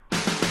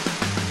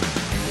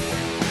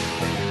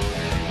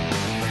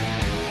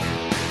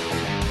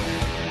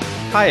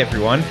Hi,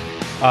 everyone.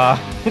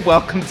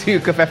 Welcome to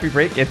Covfefe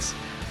Break. It's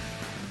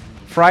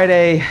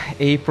Friday,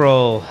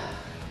 April...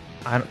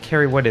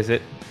 Carrie, what is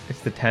it? It's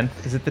the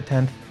 10th. Is it the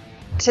 10th?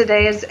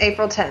 Today is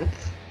April 10th.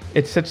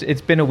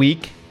 It's been a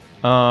week.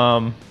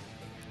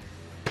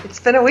 It's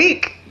been a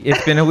week.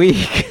 It's been a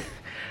week.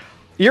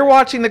 You're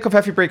watching the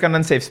Covfefe Break on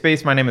Unsafe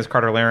Space. My name is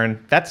Carter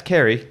Laren. That's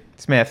Carrie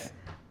Smith.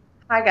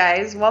 Hi,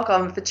 guys.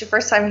 Welcome. If it's your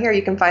first time here,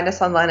 you can find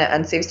us online at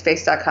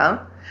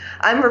unsafespace.com.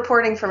 I'm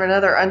reporting from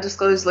another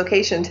undisclosed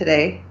location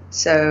today,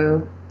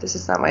 so this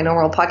is not my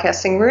normal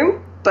podcasting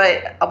room,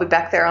 but I'll be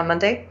back there on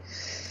Monday.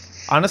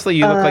 Honestly,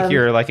 you look like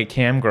you're like a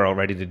cam girl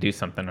ready to do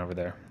something over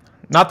there.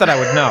 Not that I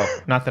would know.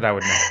 Not that I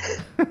would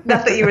know.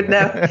 Not that you would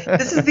know.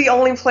 This is the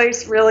only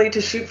place really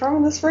to shoot from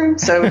in this room,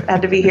 so I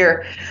had to be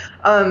here.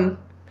 You're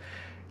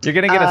going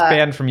to get us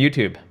banned from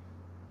YouTube.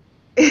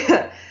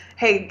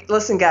 Hey,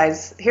 listen,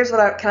 guys. Here's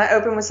what can I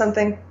open with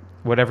something?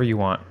 Whatever you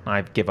want.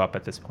 I give up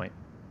at this point.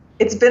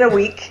 It's been a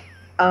week.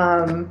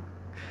 Carter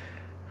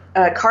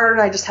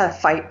and I just had a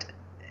fight,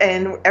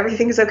 and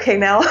everything's okay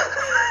now.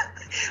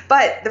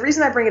 But the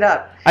reason I bring it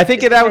up, I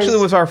think it actually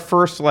was our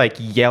first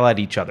yell at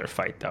each other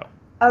fight, though.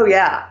 Oh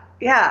yeah.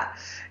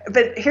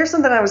 But here's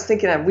something I was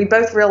thinking of. We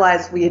both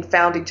realized we had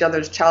found each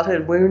other's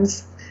childhood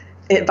wounds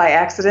by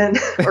accident,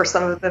 or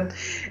some of them,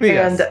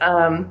 yes.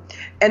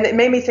 And it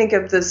made me think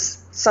of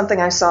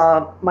something I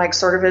saw Mike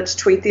Sortovich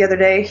tweet the other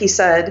day. He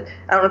said,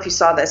 I don't know if you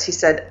saw this. He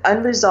said,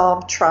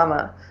 "Unresolved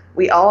trauma.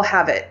 We all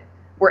have it.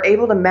 We're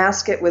able to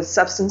mask it with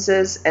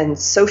substances and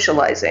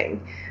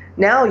socializing.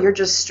 Now you're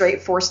just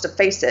straight forced to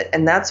face it,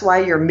 and that's why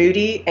you're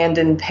moody and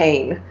in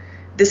pain.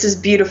 This is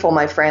beautiful,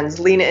 my friends.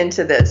 Lean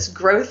into this.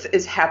 Growth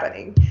is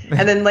happening."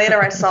 And then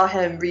later I saw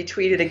him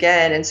retweet it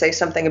again and say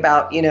something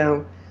about,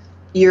 you're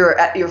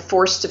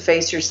forced to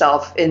face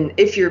yourself, and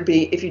if you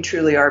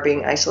truly are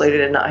being isolated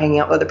and not hanging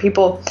out with other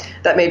people,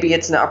 that maybe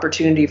it's an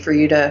opportunity for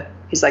you to.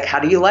 He's like, how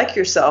do you like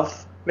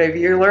yourself?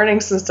 Maybe you're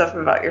learning some stuff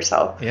about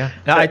yourself. Yeah,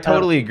 no, I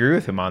totally agree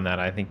with him on that.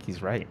 I think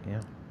he's right.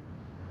 Yeah.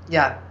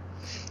 Yeah.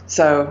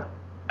 So,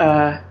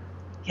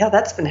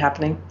 that's been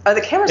happening. Oh,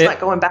 the camera's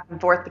not going back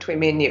and forth between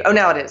me and you. Oh,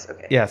 now it is.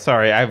 Okay. Yeah,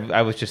 sorry.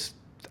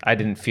 I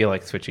didn't feel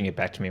like switching it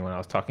back to me when I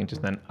was talking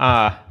just then.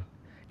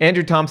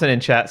 Andrew Thompson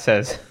in chat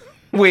says,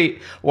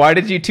 "Wait, why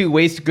did you two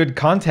waste good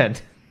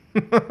content?"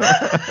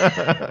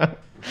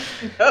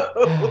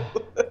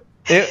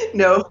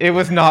 No. It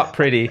was not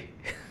pretty.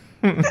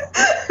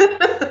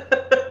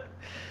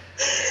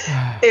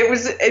 It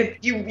was.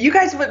 You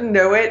guys wouldn't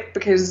know it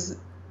because.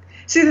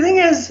 See, the thing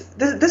is,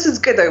 this is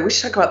good, though. We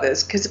should talk about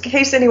this, because in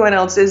case anyone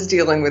else is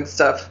dealing with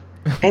stuff,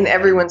 and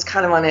everyone's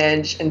kind of on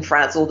edge and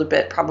frazzled a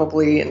bit,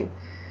 probably, and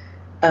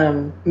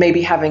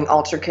maybe having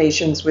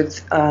altercations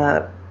with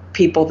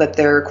people that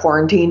they're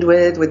quarantined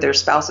with their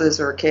spouses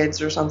or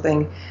kids or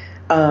something.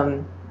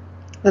 The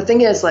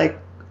thing is,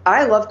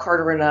 I love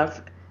Carter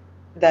enough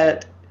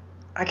that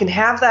I can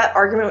have that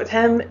argument with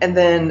him and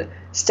then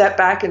step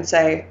back and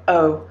say,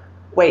 oh,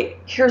 wait,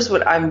 here's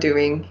what I'm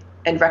doing,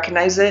 and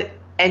recognize it.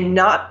 And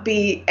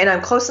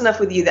I'm close enough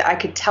with you that I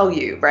could tell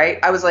you, right?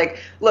 I was like,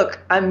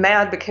 look, I'm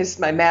mad because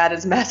my mad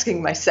is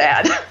masking my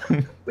sad,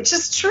 which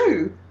is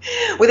true.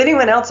 With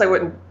anyone else, I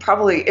wouldn't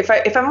probably, if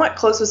I'm not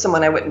close with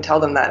someone, I wouldn't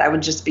tell them that. I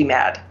would just be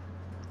mad.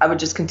 I would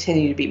just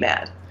continue to be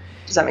mad.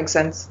 Does that make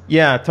sense?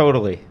 Yeah,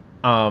 totally.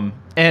 And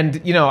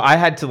I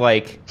had to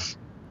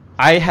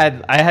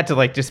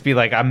just be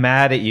like, I'm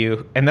mad at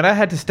you. And then I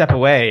had to step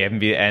away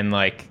and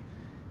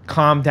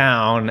calm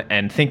down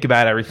and think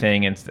about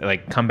everything and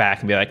come back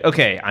and be like,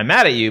 okay, I'm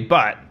mad at you,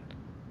 but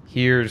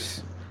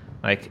here's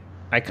I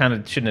kind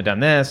of shouldn't have done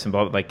this and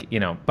but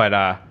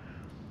I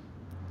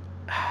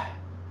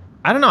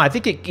don't know. I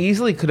think it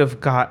easily could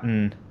have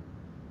gotten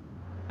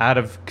out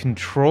of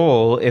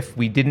control if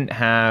we didn't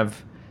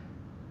have,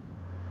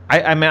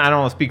 I mean, I don't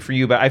want to speak for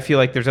you, but I feel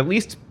like there's at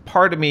least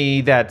part of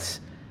me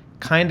that's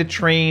kind of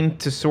trained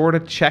to sort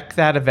of check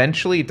that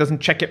eventually. It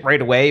doesn't check it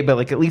right away,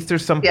 but at least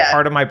there's some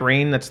part of my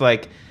brain that's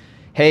like,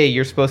 hey,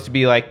 you're supposed to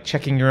be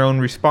checking your own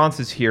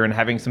responses here and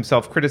having some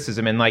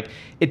self-criticism. And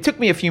it took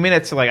me a few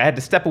minutes to I had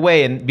to step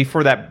away, and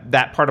before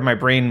that part of my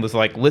brain was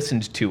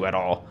listened to at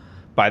all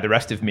by the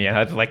rest of me. I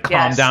had to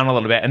calm down a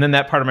little bit. And then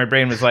that part of my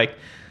brain was like,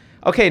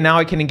 okay, now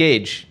I can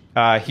engage.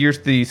 Here's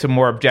some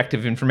more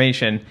objective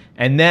information.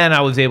 And then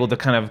I was able to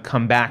kind of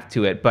come back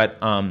to it. But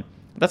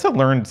that's a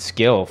learned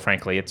skill,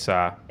 frankly. It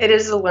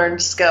is a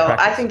learned skill.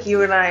 Practice. I think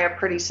you and I are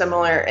pretty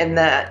similar in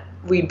that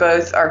we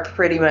both are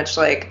pretty much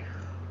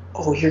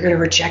oh, you're going to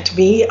reject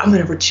me? I'm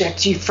going to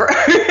reject you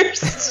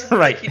first.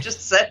 Right. You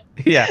just said.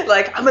 Yeah.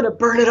 I'm going to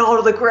burn it all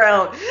to the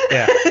ground.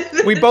 Yeah.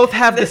 We both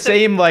have the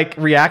same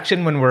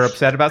reaction when we're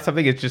upset about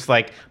something. It's just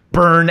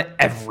burn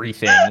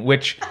everything,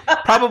 which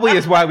probably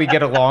is why we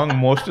get along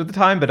most of the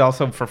time, but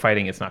also for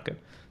fighting, it's not good.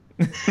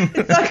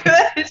 It's not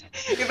good.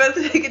 You're about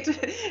to take it to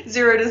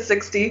 0 to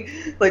 60,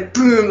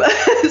 boom,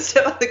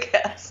 step on the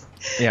gas.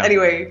 Yeah.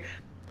 Anyway,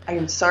 I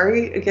am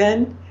sorry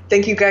again.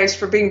 Thank you guys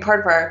for being part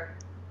of our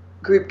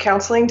group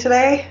counseling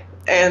today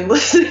and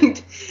listening.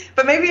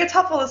 but maybe it's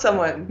helpful to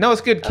someone. No,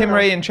 it's good. Kim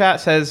Ray in chat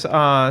says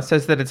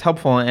that it's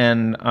helpful,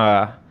 and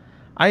I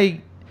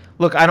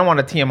don't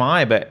want to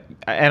TMI, but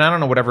and I don't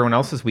know what everyone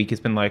else's week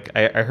has been like.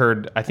 I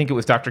heard, I think it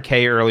was Dr.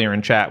 K earlier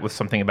in chat with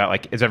something about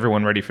like, is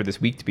everyone ready for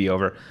this week to be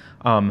over?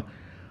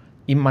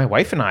 Even my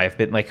wife and I have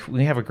been like,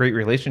 we have a great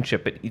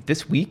relationship, but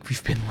this week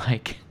we've been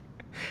like,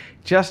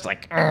 just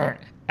like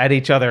at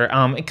each other,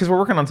 because we're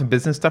working on some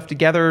business stuff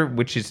together,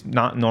 which is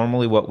not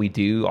normally what we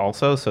do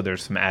also. So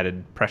there's some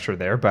added pressure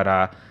there,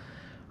 but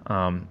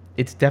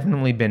it's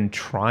definitely been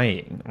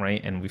trying, right?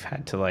 And we've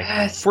had to like,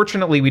 Yes.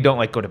 Fortunately, we don't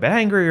like go to bed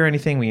angry or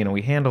anything.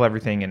 We handle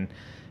everything and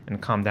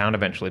calm down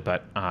eventually.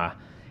 But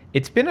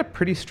it's been a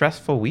pretty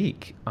stressful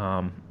week.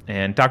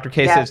 And Dr.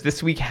 K says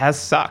this week has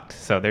sucked.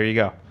 So there you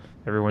go.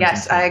 Everyone.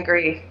 Yes, I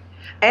agree.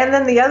 And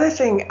then the other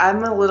thing,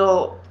 I'm a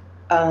little,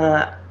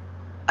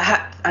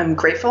 I'm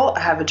grateful. I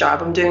have a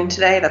job I'm doing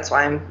today. That's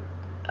why I'm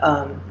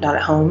not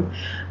at home.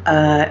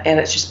 And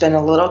it's just been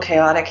a little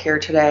chaotic here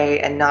today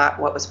and not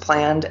what was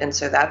planned. And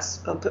so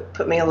that's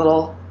put me a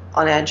little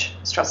on edge,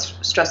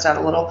 stressed out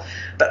a little.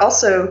 But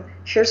also,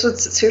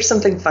 here's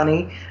something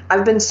funny.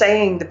 I've been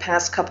saying the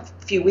past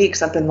few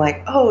weeks, I've been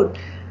like, oh,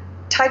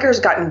 Tiger's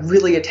gotten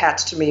really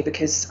attached to me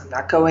because I'm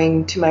not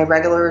going to my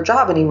regular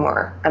job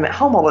anymore. I'm at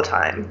home all the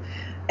time.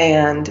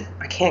 And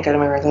I can't go to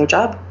my regular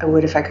job. I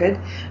would if I could.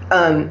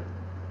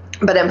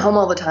 But I'm home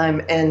all the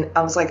time, and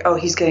I was like, oh,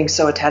 he's getting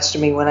so attached to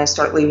me. When I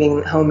start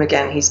leaving home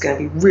again, he's going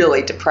to be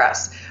really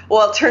depressed.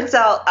 Well, it turns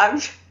out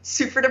I'm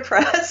super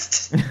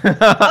depressed.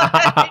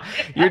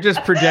 You're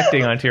just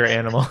projecting onto your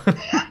animal.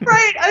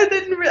 Right. I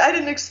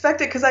didn't expect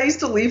it because I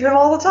used to leave him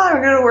all the time.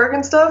 I go to work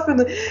and stuff,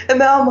 and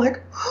now I'm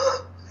like,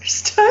 oh,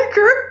 there's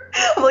Tiger.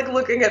 I'm like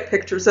looking at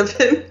pictures of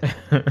him.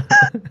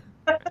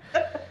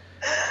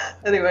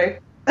 Anyway.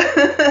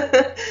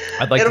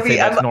 I'd like to say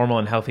that's normal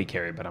and healthy,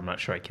 Carrie, but I'm not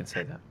sure I can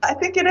say that. I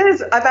think it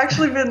is. I've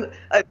actually been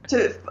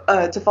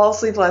to fall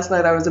asleep last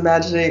night. I was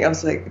imagining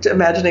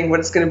what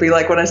it's going to be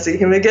like when I see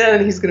him again,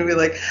 and he's going to be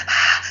like,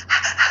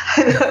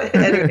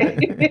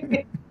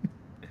 anyway.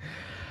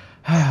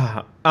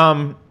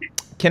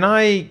 Can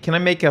I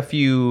make a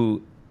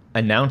few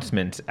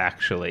announcements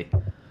actually?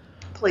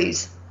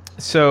 Please.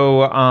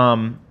 So,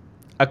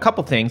 a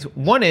couple things.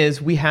 One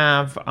is we've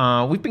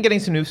been getting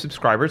some new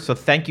subscribers, so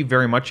thank you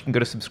very much. You can go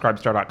to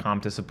subscribestar.com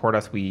to support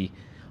us. We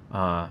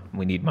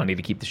need money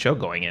to keep the show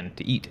going and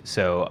to eat.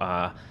 So,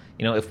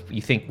 if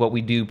you think what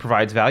we do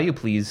provides value,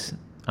 please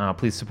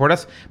support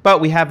us.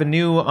 But we have a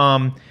new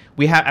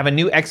have a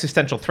new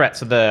existential threat.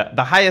 So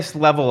the highest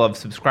level of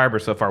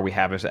subscribers so far we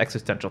have is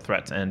existential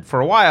threats. And for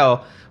a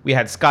while we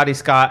had Scotty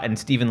Scott and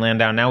Stephen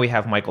Landau. Now we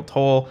have Michael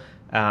Toll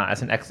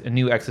as a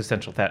new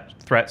existential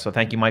threat. So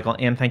thank you, Michael,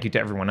 and thank you to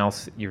everyone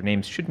else. Your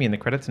names should be in the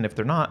credits, and if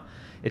they're not,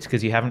 it's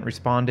because you haven't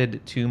responded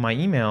to my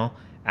email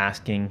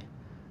asking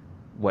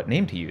what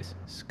name to use,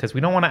 because we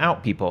don't want to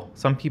out people.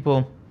 Some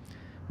people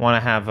want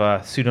to have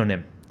a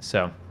pseudonym.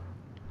 So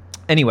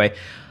anyway,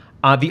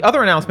 the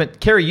other announcement,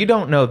 Carrie, you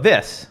don't know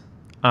this.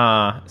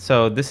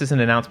 So this is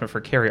an announcement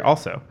for Carrie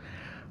also.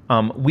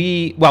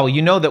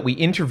 You know that we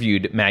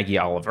interviewed Maggie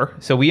Oliver.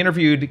 So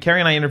Carrie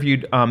and I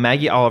interviewed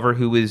Maggie Oliver,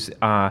 who is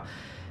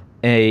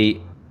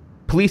a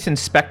police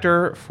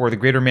inspector for the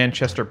Greater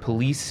Manchester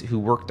Police, who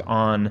worked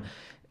on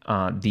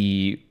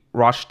the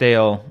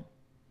Rochdale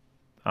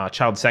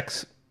child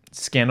sex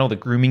scandal, the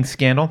grooming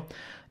scandal.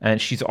 And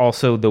she's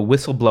also the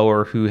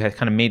whistleblower who has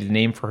kind of made a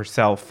name for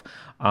herself,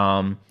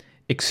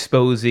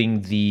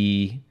 exposing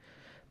the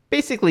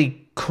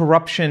basically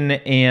corruption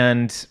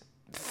and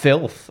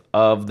filth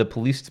of the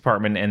police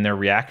department and their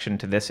reaction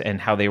to this, and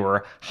how they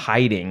were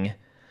hiding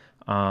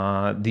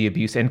the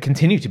abuse and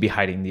continue to be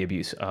hiding the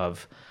abuse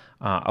of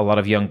a lot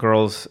of young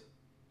girls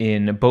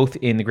both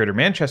in the Greater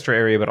Manchester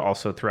area, but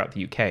also throughout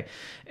the UK.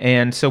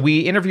 And so we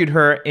interviewed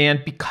her,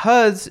 and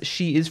because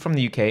she is from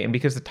the UK and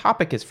because the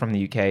topic is from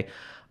the UK,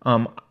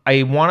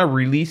 I want to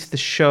release the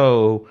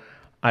show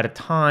at a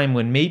time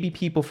when maybe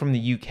people from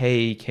the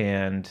UK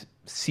can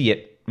see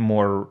it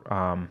more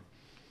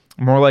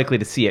likely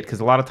to see it,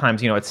 because a lot of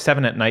times, it's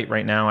 7 p.m.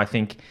 right now, I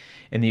think,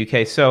 in the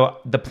UK. So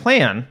the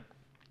plan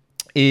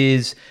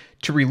is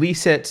to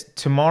release it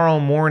tomorrow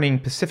morning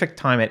Pacific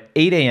time at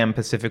 8 a.m.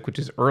 Pacific, which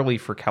is early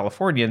for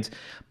Californians,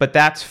 but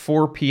that's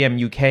 4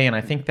 p.m. UK, and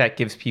I think that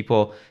gives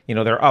people,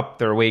 they're up,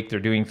 they're awake, they're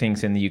doing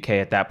things in the UK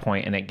at that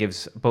point, and it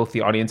gives both the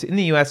audience in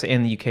the US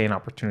and the UK an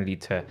opportunity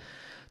to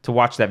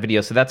watch that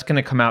video. So that's going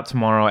to come out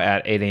tomorrow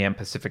at 8 a.m.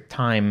 Pacific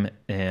time,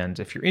 and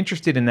if you're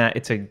interested in that,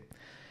 it's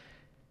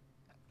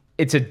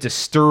a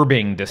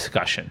disturbing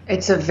discussion.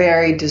 It's a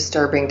very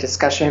disturbing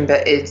discussion,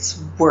 but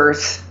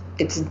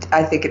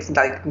I think it's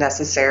like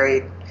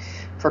necessary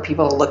for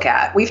people to look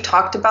at. We've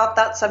talked about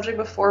that subject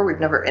before. We've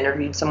never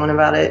interviewed someone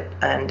about it.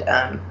 And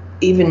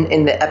even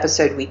in the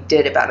episode we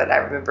did about it, I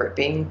remember it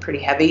being pretty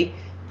heavy.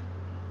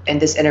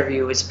 And this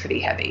interview was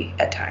pretty heavy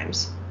at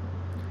times.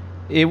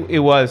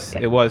 It was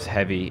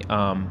heavy.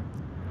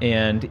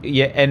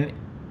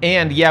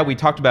 We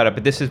talked about it,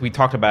 but we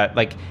talked about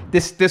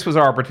this was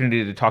our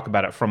opportunity to talk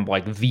about it from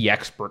like the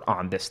expert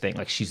on this thing.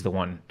 Like, she's the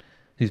one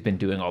who's been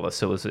doing all this.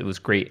 So it was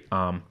great.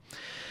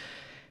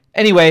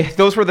 Anyway,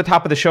 those were the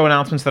top of the show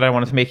announcements that I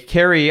wanted to make.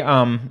 Carrie,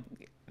 not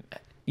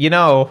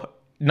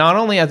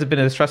only has it been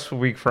a stressful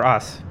week for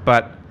us,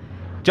 but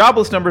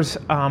jobless numbers,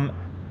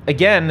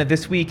 again,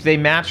 this week, they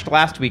matched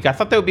last week. I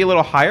thought they would be a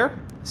little higher,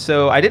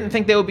 so I didn't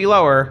think they would be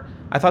lower.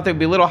 I thought they would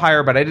be a little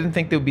higher, but I didn't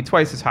think they would be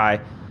twice as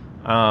high.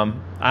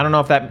 I don't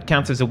know if that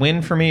counts as a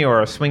win for me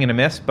or a swing and a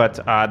miss, but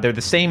they're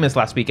the same as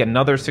last week,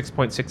 another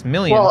 6.6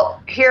 million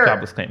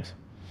jobless claims.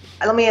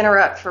 Let me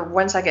interrupt for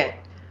 1 second.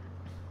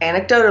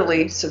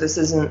 Anecdotally, so this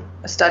isn't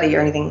a study or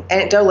anything,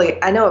 anecdotally,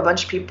 I know a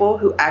bunch of people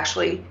who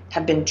actually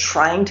have been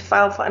trying to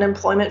file for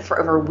unemployment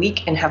for over a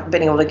week and haven't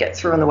been able to get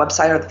through on the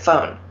website or the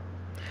phone.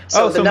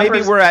 So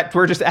maybe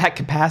we're just at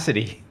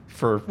capacity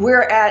for.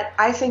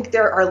 I think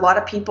there are a lot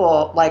of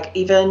people, like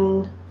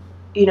even,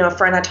 a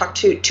friend I talked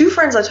to, 2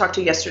 friends I talked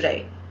to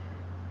yesterday,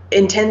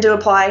 intend to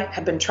apply,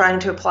 have been trying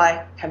to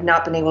apply, have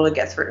not been able to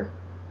get through.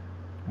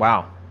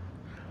 Wow.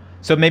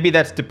 So maybe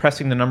that's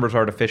depressing the numbers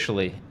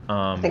artificially.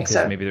 I think because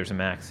so. Maybe there's a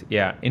max.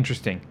 Yeah,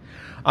 interesting.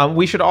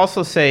 We should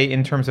also say,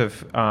 in terms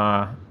of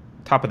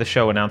top of the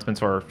show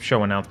announcements or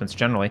show announcements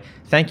generally,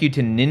 thank you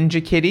to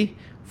Ninja Kitty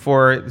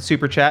for the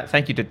super chat.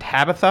 Thank you to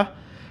Tabitha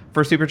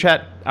for super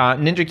chat.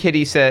 Ninja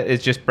Kitty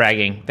is just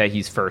bragging that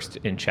he's first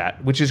in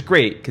chat, which is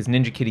great because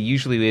Ninja Kitty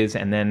usually is,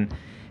 and then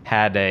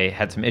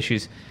had some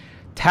issues.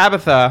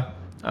 Tabitha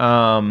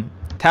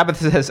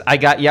says, I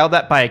got yelled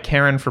at by a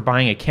Karen for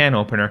buying a can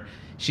opener.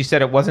 She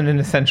said it wasn't an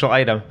essential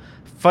item.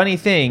 Funny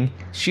thing,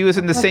 she was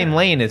in the same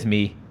lane as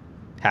me.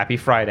 Happy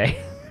Friday.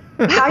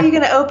 How are you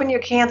going to open your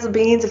cans of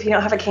beans if you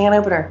don't have a can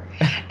opener?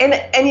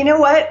 And you know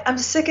what? I'm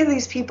sick of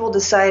these people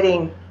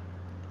deciding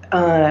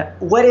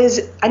what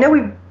is. I know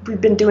we've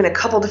been doing a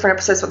couple different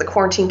episodes with the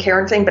quarantine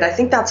Karen thing, but I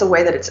think that's a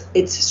way that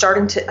it's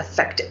starting to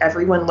affect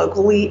everyone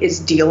locally, is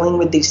dealing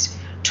with these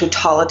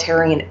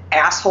totalitarian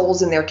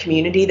assholes in their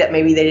community that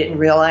maybe they didn't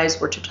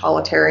realize were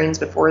totalitarians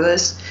before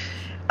this.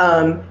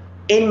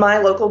 In my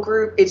local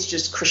group, it's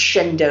just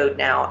crescendoed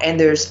now, and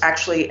there's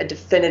actually a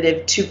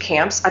definitive 2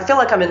 camps. I feel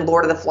like I'm in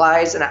Lord of the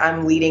Flies, and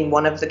I'm leading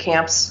one of the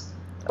camps,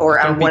 or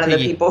I'm one of the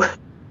people.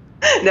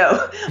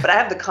 No, but I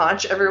have the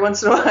conch every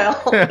once in a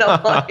while. And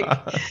I'm like,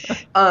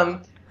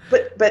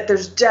 but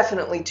there's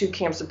definitely 2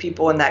 camps of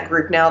people in that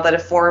group now that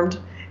have formed,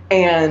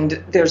 and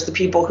there's the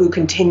people who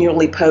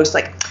continually post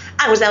like,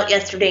 I was out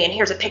yesterday, and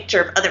here's a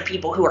picture of other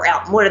people who are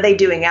out, and what are they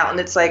doing out?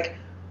 And it's like,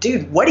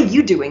 dude, what are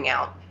you doing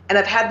out? And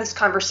I've had this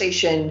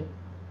conversation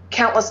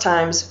countless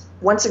times.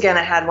 Once again,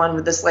 I had one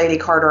with this lady,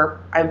 Carter.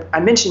 I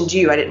mentioned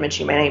you. I didn't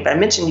mention my name, but I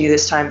mentioned you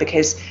this time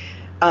because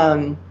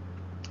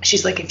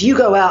she's like, if you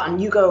go out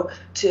and you go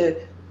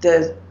to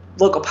the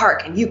local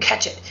park and you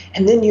catch it,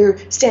 and then you're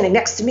standing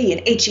next to me in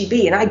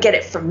HEB and I get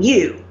it from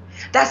you,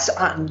 that's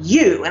on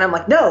you. And I'm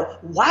like, no,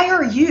 why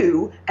are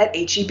you at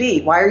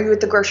HEB? Why are you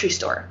at the grocery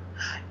store?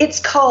 It's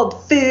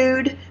called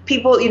food.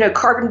 People,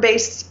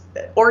 carbon-based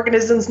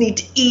organisms need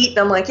to eat. And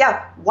I'm like,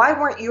 yeah, why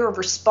weren't you a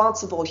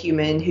responsible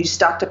human who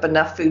stocked up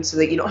enough food so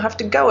that you don't have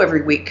to go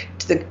every week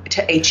to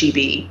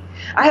HEB?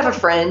 I have a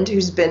friend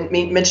who's been,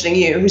 mentioning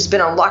you, who's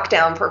been on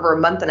lockdown for over a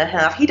month and a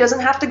half. He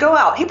doesn't have to go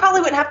out. He probably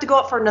wouldn't have to go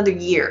out for another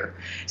year.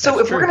 So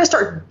if we're going to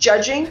start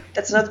judging,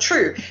 that's another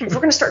true. If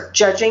we're going to start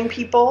judging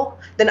people,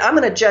 then I'm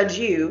going to judge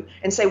you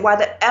and say, why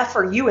the F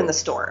are you in the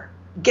store?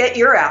 Get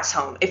your ass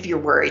home if you're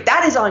worried.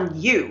 That is on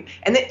you.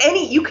 And then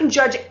you can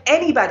judge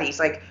anybody's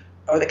like,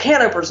 or the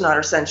can opener's not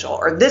essential,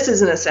 or this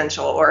isn't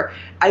essential, or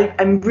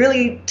I'm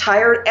really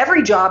tired.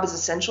 Every job is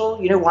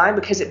essential. You know why?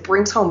 Because it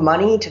brings home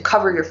money to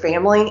cover your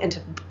family and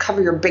to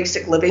cover your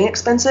basic living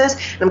expenses.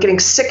 And I'm getting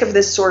sick of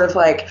this sort of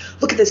like,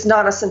 look at this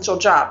non-essential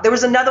job. There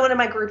was another one in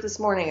my group this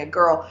morning. A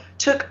girl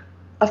took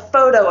a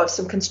photo of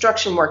some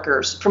construction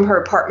workers from her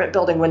apartment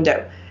building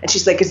window. And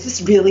she's like, is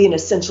this really an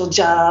essential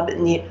job?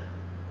 And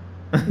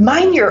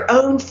mind your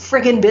own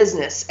friggin'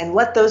 business and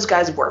let those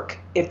guys work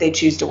if they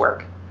choose to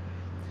work.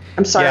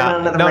 I'm sorry, I'm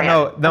on another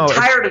rant. No. I'm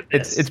tired of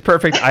this. It's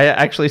perfect. I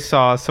actually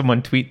saw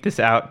someone tweet this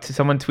out.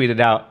 Someone tweeted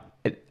out,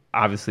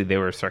 obviously they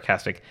were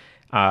sarcastic,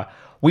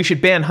 we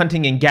should ban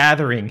hunting and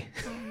gathering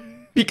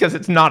because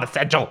it's not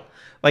essential.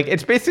 Like,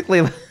 it's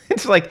basically,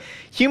 it's like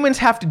humans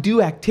have to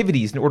do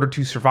activities in order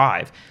to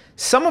survive.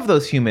 Some of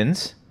those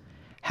humans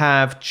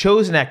have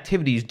chosen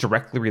activities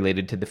directly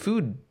related to the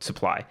food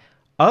supply.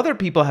 Other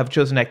people have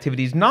chosen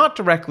activities not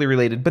directly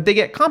related, but they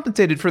get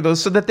compensated for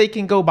those so that they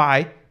can go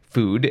buy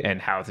food and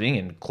housing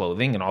and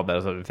clothing and all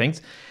those other things.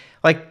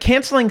 Like,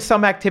 canceling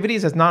some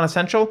activities as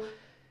non-essential,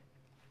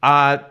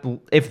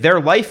 if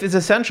their life is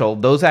essential,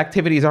 those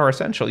activities are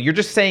essential. You're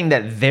just saying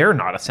that they're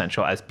not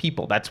essential as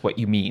people. That's what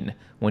you mean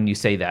when you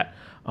say that.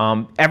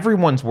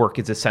 Everyone's work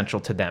is essential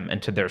to them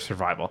and to their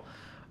survival.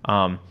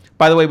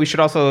 By the way, we should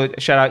also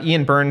shout out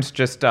Ian Burns,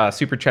 just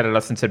super chatted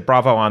us and said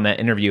bravo on that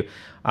interview.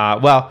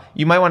 Well,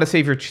 you might want to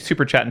save your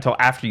super chat until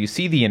after you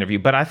see the interview,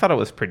 but I thought it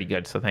was pretty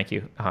good. So thank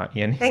you,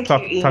 Ian. Thank you,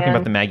 Ian. Talking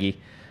about the Maggie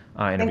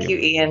interview. Thank you,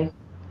 Ian.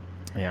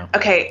 Yeah.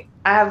 Okay,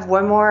 I have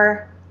one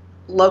more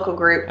local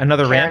group.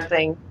 Another rant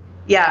thing.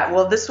 Yeah,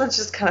 well, this one's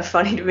just kind of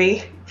funny to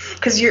me.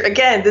 Because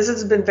this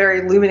has been very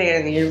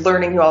illuminating. You're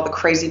learning who all the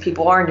crazy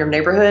people are in your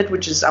neighborhood,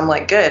 which is, I'm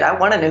like, good. I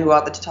want to know who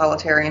all the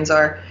totalitarians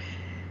are.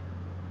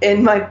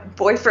 In my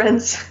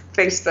boyfriend's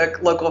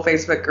local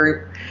Facebook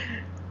group,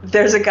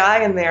 there's a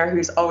guy in there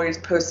who's always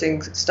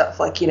posting stuff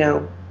like, he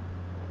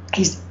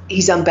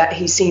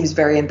seems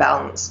very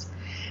imbalanced.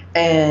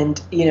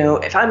 And,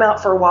 if I'm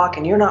out for a walk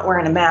and you're not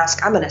wearing a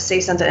mask, I'm going to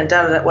say something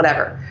and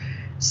whatever.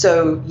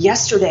 So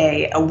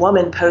yesterday, a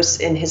woman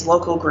posts in his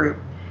local group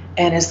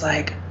and is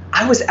like,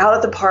 I was out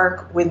at the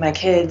park with my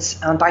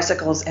kids on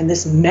bicycles, and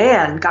this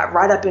man got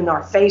right up in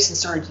our face and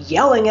started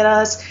yelling at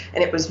us,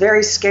 and it was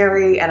very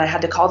scary, and I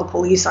had to call the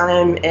police on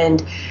him,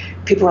 and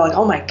people were like,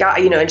 oh my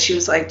God, and she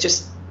was like,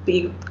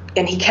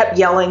 and he kept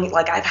yelling,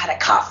 like, I've had a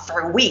cough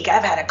for a week.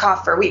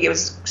 It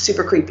was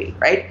super creepy,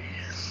 right?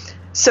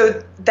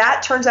 So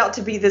that turns out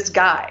to be this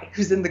guy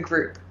who's in the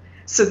group.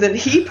 So then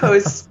he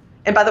posts,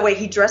 and by the way,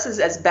 he dresses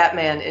as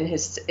Batman in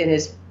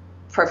his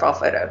profile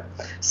photo.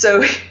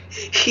 So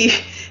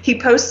he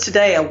posts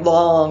today a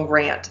long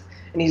rant,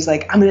 and he's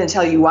like, I'm going to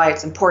tell you why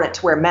it's important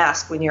to wear a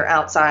mask when you're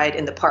outside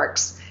in the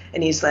parks.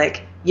 And he's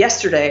like,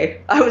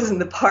 yesterday I was in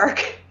the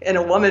park and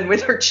a woman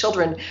with her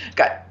children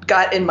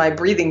got in my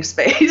breathing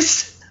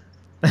space.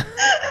 And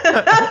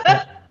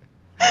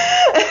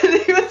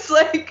he's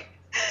like,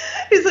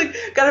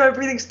 got in my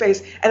breathing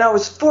space, and I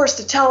was forced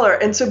to tell her.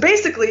 And so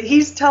basically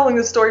he's telling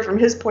the story from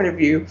his point of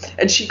view,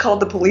 and she called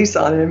the police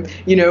on him,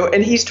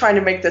 and he's trying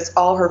to make this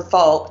all her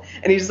fault.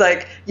 And he's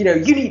like,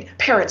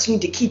 parents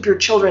need to keep your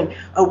children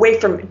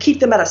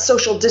keep them at a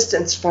social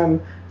distance from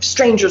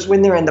strangers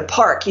when they're in the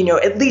park,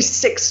 at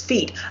least 6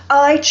 feet.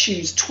 I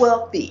choose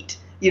 12 feet,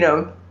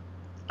 And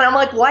I'm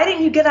like, why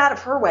didn't you get out of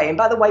her way? And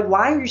by the way,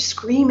 why are you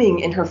screaming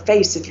in her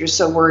face if you're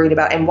so worried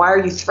about, and why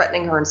are you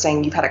threatening her and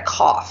saying you've had a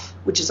cough,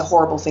 which is a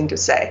horrible thing to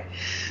say.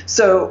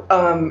 So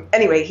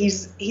anyway,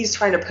 he's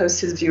trying to post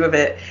his view of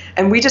it.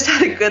 And we just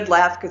had a good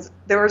laugh because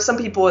there were some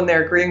people in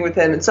there agreeing with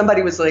him. And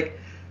somebody was like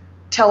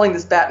telling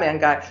this Batman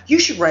guy, you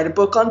should write a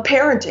book on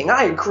parenting.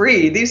 I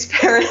agree. These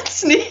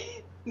parents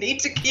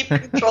need to keep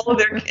control of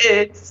their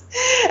kids.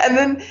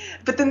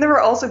 But then there were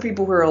also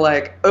people who were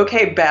like,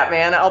 okay,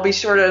 Batman, I'll be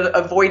sure to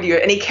avoid you.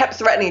 And he kept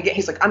threatening again.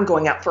 He's like, I'm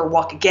going out for a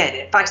walk again.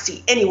 If I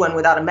see anyone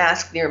without a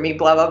mask near me,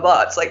 blah, blah,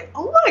 blah. It's like,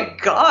 oh my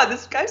God,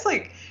 this guy's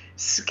like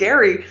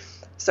scary.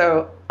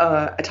 So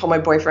I told my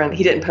boyfriend,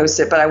 he didn't post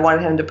it, but I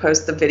wanted him to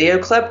post the video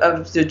clip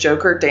of the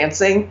Joker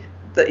dancing,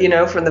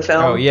 from the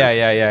film. Oh,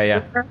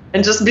 yeah.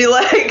 And just be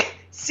like,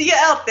 see you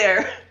out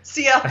there,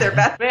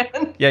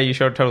 Batman. Yeah, you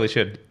totally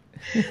should.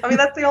 I mean,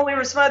 that's the only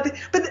response.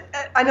 But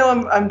I know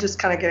I'm just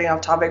kind of getting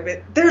off topic,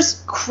 but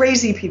there's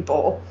crazy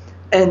people,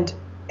 and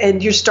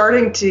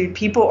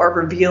people are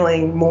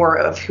revealing more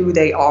of who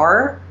they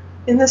are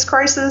in this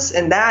crisis,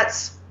 and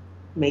that's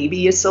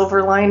maybe a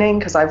silver lining,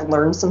 because I've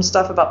learned some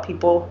stuff about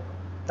people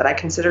that I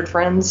considered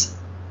friends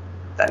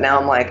that now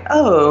I'm like,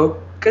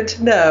 oh, good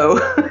to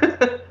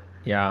know.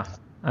 Yeah.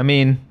 I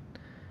mean,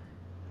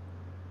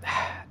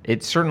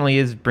 it certainly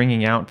is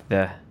bringing out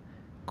the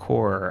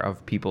core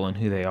of people and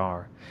who they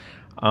are.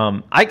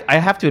 I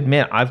have to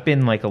admit, I've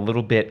been like a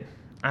little bit,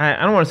 I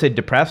don't want to say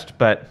depressed,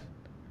 but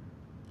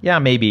yeah,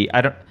 maybe.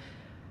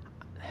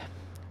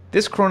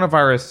 This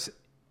coronavirus,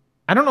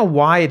 I don't know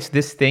why it's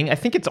this thing. I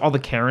think it's all the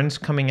Karens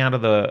coming out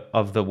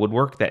of the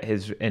woodwork that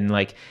has, and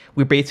like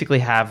we basically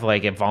have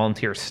like a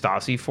volunteer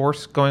Stasi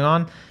force going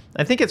on.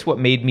 I think it's what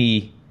made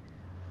me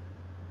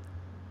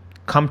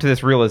come to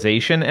this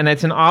realization, and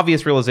it's an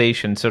obvious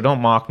realization, so don't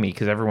mock me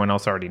because everyone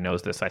else already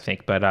knows this, I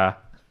think. But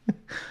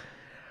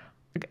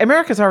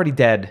America's already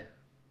dead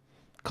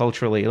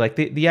culturally. Like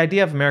the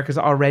idea of America's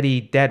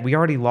already dead. We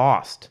already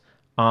lost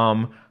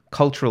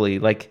culturally.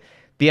 Like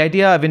the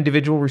idea of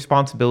individual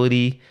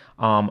responsibility,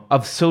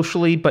 of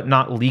socially but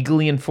not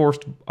legally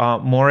enforced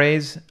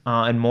mores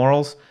and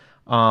morals,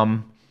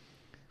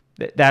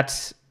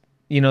 that's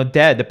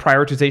dead. The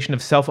prioritization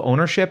of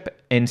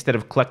self-ownership instead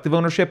of collective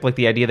ownership, like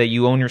the idea that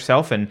you own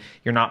yourself and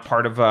you're not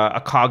part of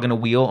a cog in a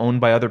wheel owned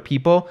by other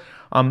people.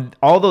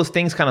 All those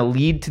things kind of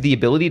lead to the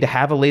ability to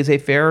have a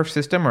laissez-faire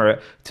system,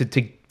 or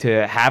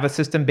to have a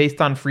system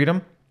based on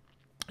freedom.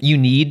 You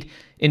need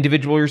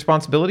individual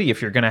responsibility.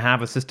 If you're going to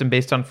have a system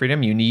based on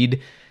freedom, you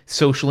need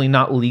socially,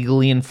 not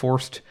legally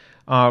enforced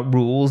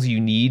rules. You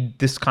need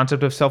this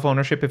concept of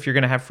self-ownership if you're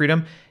going to have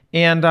freedom.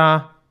 And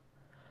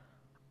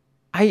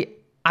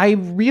I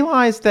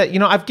realized that,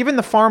 I've given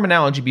the farm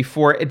analogy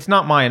before. It's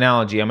not my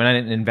analogy. I mean, I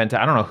didn't invent it.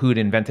 I don't know who had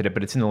invented it,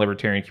 but it's in the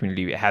libertarian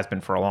community. It has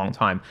been for a long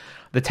time.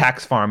 The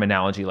tax farm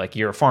analogy, like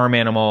you're a farm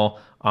animal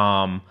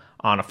on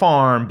a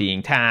farm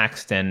being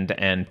taxed, and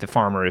the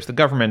farmer is the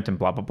government, and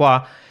blah, blah,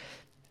 blah.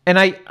 And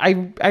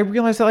I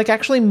realized that, like,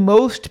 actually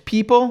most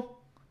people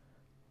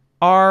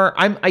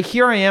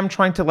here I am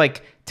trying to,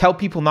 like, tell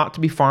people not to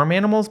be farm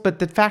animals, but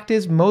the fact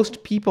is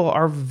most people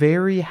are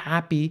very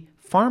happy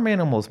farm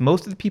animals.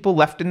 Most of the people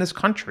left in this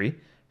country,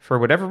 for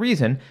whatever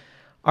reason,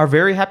 are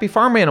very happy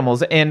farm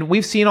animals. And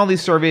we've seen all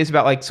these surveys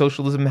about like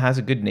socialism has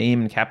a good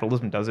name and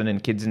capitalism doesn't,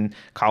 and kids in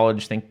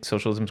college think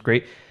socialism's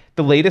great.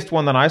 The latest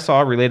one that I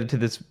saw related to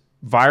this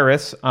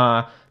virus,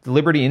 the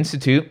Liberty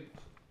Institute.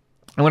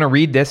 I want to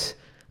read this.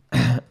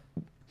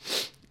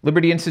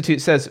 Liberty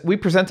Institute says, we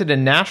presented a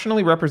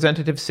nationally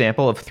representative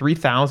sample of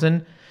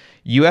 3,000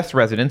 U.S.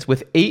 residents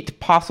with 8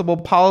 possible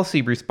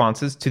policy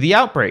responses to the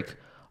outbreak,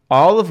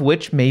 all of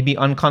which may be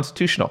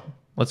unconstitutional.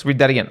 Let's read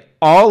that again.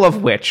 All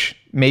of which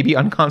may be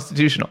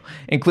unconstitutional,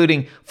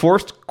 including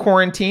forced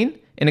quarantine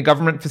in a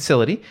government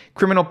facility,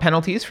 criminal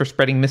penalties for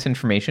spreading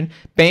misinformation,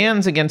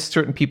 bans against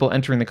certain people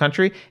entering the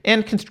country,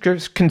 and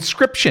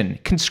conscription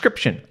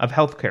of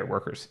healthcare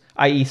workers,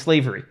 i.e.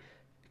 slavery.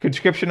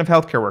 Conscription of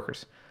healthcare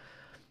workers.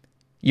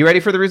 You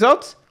ready for the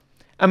results?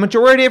 A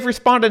majority of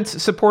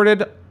respondents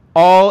supported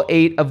all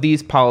 8 of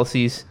these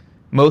policies,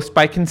 most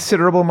by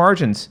considerable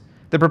margins.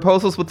 The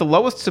proposals with the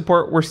lowest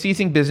support were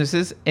seizing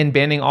businesses and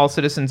banning all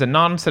citizens and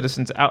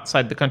non-citizens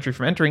outside the country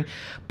from entering,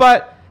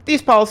 but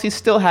these policies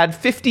still had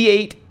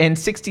 58 and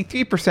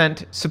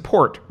 63%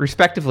 support,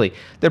 respectively.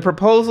 The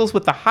proposals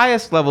with the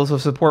highest levels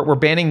of support were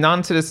banning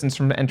non-citizens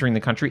from entering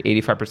the country,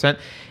 85%,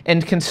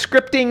 and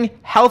conscripting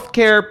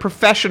healthcare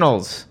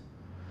professionals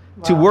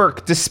to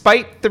work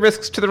despite the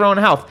risks to their own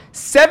health.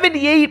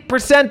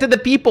 78% of the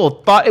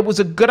people thought it was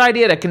a good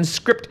idea to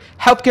conscript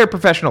healthcare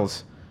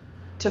professionals.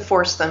 To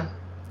force them.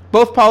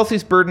 Both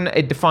policies burden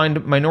a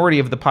defined minority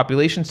of the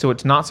population, so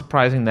it's not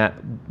surprising that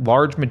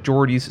large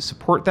majorities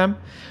support them.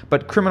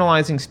 But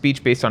criminalizing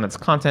speech based on its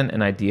content,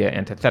 an idea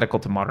antithetical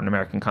to modern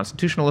American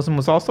constitutionalism,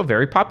 was also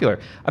very popular.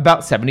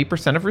 About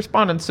 70% of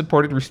respondents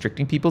supported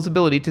restricting people's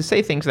ability to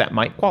say things that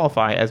might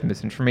qualify as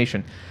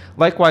misinformation.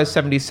 Likewise,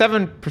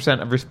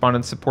 77% of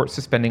respondents support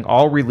suspending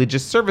all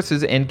religious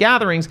services and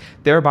gatherings,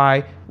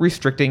 thereby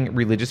restricting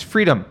religious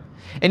freedom.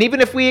 And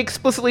even if we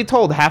explicitly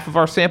told half of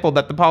our sample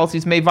that the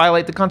policies may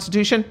violate the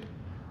Constitution,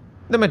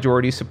 the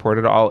majority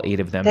supported all 8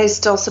 of them. They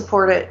still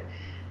support it.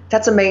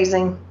 That's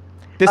amazing.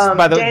 This,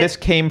 by the way, this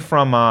came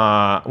from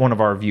one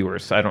of our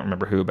viewers. I don't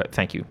remember who, but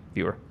thank you,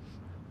 viewer.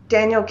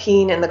 Daniel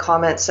Keene in the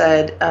comments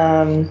said,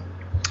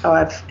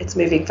 it's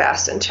moving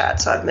fast in chat,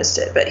 so I've missed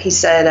it. But he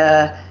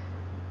said,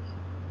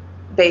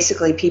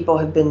 basically,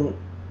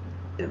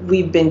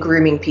 we've been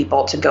grooming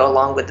people to go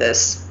along with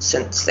this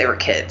since they were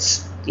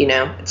kids. You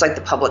know, it's like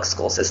the public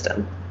school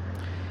system.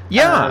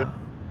 Yeah.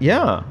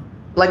 Yeah.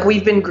 Like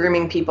we've been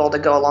grooming people to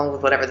go along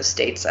with whatever the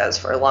state says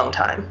for a long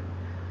time.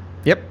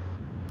 Yep.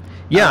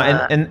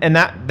 Yeah, and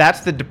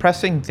that's the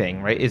depressing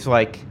thing, right? Is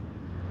like,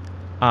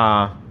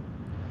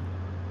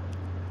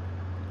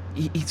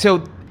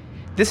 so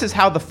this is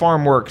how the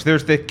farm works.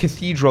 There's the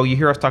cathedral. You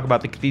hear us talk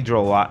about the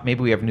cathedral a lot.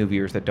 Maybe we have new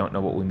viewers that don't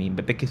know what we mean,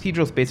 but the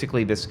cathedral is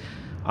basically this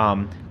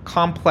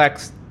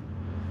complex.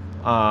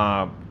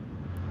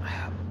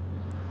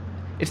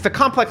 It's the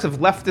complex of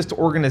leftist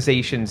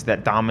organizations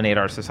that dominate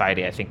our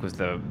society, I think was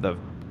the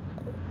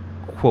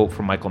quote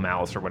from Michael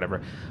Malice or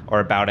whatever, or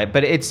about it.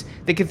 But it's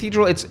the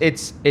cathedral, it's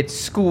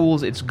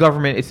schools, it's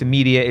government, it's the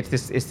media, it's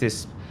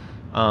this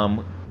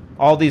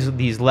all these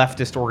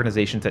leftist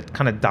organizations that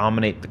kind of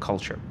dominate the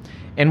culture.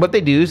 And what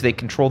they do is they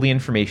control the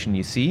information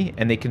you see,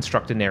 and they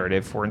construct a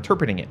narrative for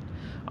interpreting it.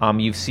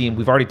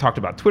 We've already talked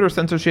about Twitter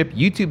censorship,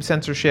 YouTube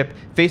censorship,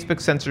 Facebook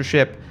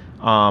censorship.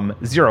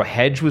 Zero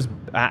Hedge was,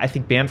 I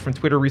think, banned from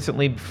Twitter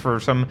recently for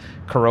some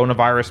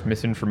coronavirus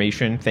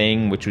misinformation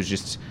thing, which was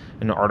just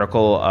an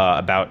article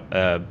about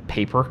a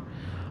paper,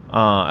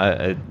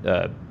 a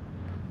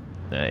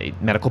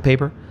medical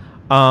paper.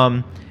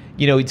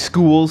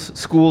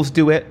 Schools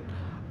do it.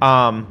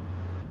 I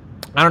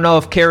don't know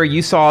if, Carrie,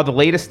 you saw the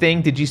latest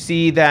thing. Did you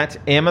see that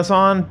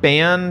Amazon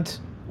banned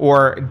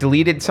or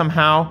deleted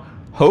somehow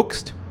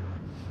Hoaxed?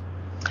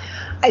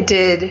 I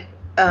did.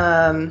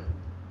 Am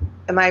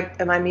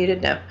I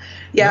muted? No.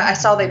 Yeah, I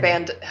saw they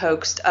banned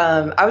Hoaxed.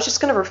 I was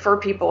just going to refer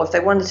people if they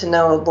wanted to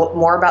know a little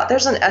more about.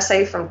 There's an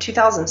essay from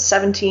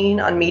 2017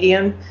 on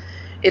Medium.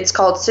 It's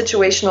called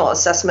Situational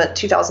Assessment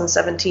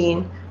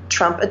 2017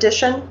 Trump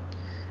Edition,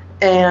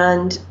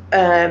 and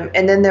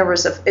then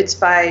it's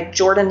by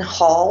Jordan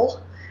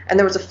Hall, and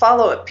there was a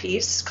follow-up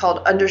piece called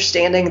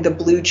Understanding the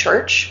Blue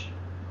Church,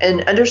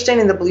 and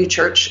Understanding the Blue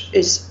Church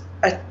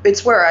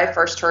it's where I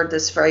first heard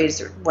this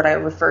phrase, what I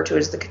refer to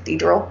as the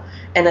cathedral,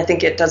 and I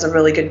think it does a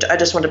really good. I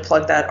just want to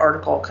plug that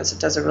article because it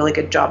does a really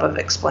good job of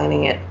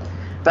explaining it.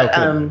 But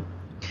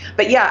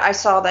but yeah, I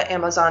saw that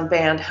Amazon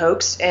banned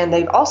Hoaxed, and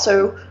they've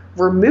also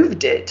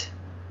removed it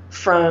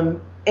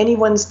from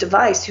anyone's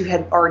device who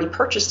had already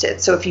purchased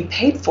it. So if you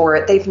paid for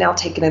it, they've now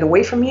taken it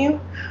away from you,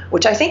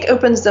 which I think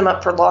opens them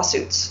up for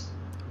lawsuits.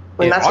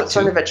 That's what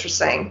Cernovich was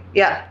saying.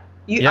 Yeah,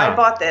 I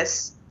bought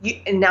this,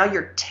 and now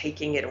you're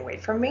taking it away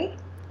from me.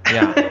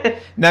 Yeah.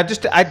 Now,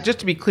 just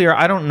to be clear,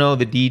 I don't know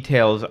the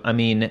details. I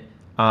mean,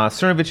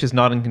 Cernovich is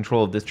not in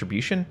control of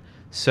distribution,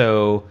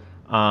 so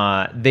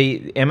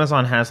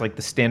Amazon has like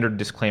the standard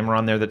disclaimer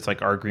on there that's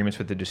like, our agreements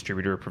with the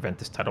distributor prevent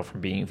this title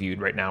from being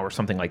viewed right now, or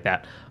something like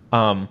that.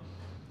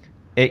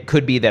 It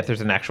could be that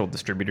there's an actual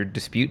distributor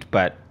dispute,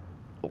 but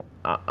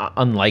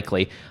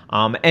unlikely.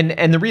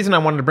 And the reason I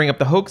wanted to bring up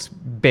the hoax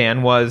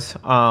ban was,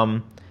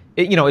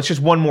 it's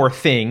just one more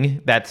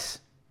thing that's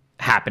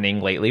happening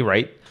lately,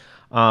 right?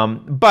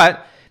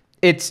 But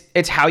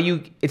it's how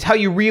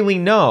you really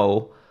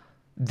know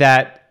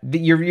that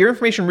your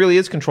information really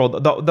is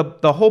controlled.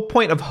 The whole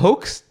point of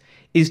hoax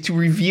is to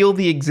reveal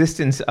the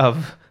existence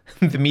of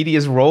the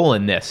media's role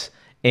in this,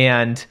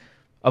 and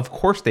of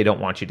course they don't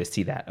want you to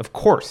see that. Of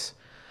course,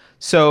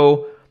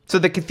 so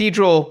the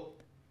cathedral.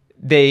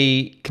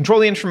 They control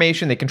the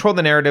information, they control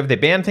the narrative, they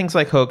ban things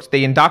like hoax,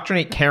 they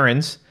indoctrinate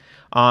Karens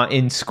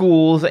in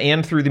schools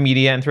and through the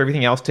media and through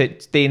everything else.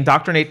 They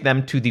indoctrinate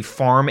them to the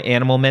farm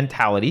animal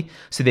mentality.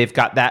 So they've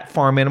got that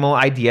farm animal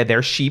idea.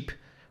 They're sheep,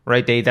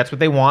 right? That's what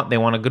they want. They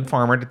want a good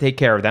farmer to take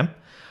care of them.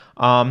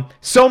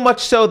 So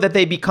much so that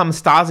they become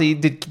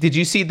Stasi. Did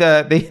you see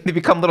they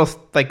become little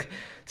like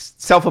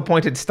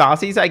self-appointed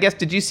Stasis, I guess?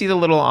 Did you see the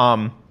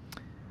little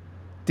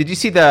did you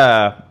see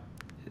the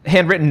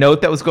handwritten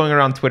note that was going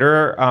around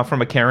Twitter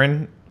from a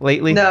Karen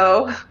lately?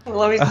 No.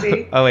 Let me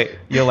see. Oh wait,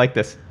 you'll like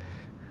this.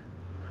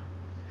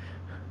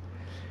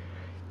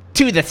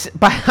 To this,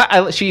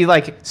 she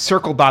like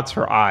circle dots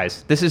her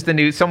eyes. This is the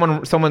new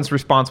someone's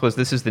response was,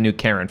 this is the new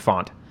Karen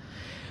font.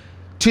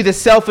 To the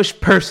selfish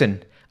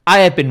person,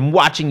 I have been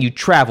watching you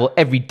travel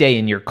every day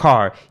in your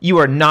car. You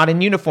are not in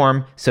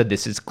uniform, so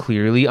this is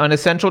clearly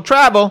unessential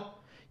travel.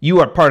 You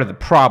are part of the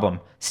problem.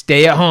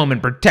 Stay at home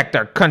and protect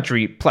our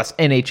country plus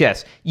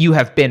NHS. You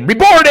have been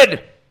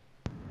reported.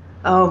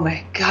 Oh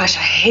my gosh,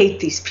 I hate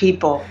these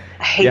people.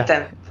 I hate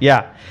them.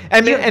 Yeah.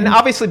 And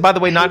obviously, by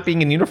the way, not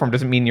being in uniform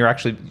doesn't mean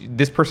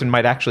this person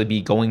might actually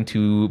be going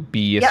to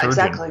be a surgeon.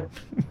 Exactly.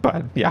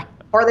 But yeah.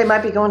 Or they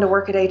might be going to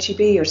work at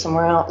HEB or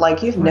somewhere else.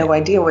 Like, you have no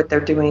idea what they're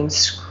doing.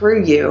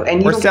 Screw you.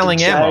 And or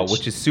selling ammo,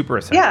 which is super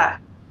essential. Yeah.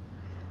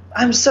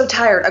 I'm so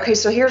tired. Okay,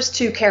 so here's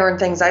 2 Karen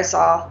things I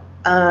saw.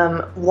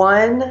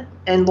 One,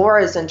 and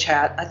Laura's in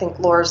chat. I think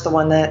Laura's the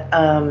one that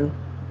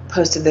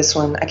posted this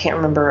one. I can't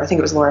remember. I think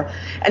it was Laura.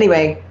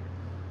 Anyway,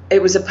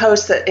 it was a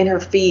post that in her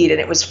feed, and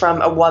it was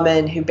from a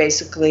woman who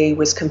basically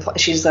was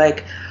she's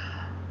like,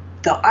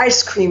 the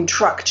ice cream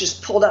truck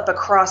just pulled up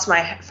across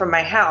from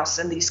my house,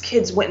 and these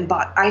kids went and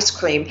bought ice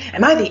cream.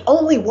 Am I the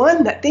only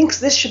one that thinks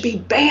this should be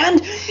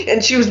banned?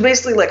 And she was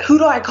basically like, who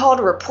do I call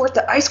to report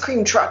the ice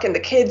cream truck and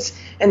the kids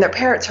and their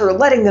parents who are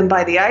letting them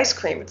buy the ice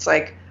cream? It's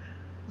like,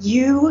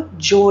 you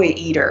joy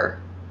eater.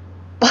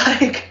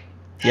 Like,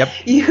 yep.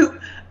 You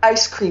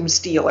ice cream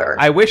stealer.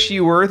 I wish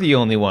you were the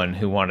only one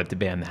who wanted to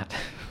ban that.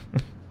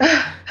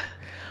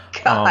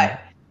 God.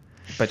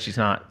 But she's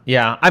not.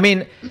 Yeah. I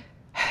mean,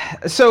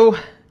 so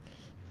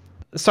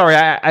sorry.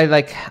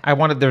 I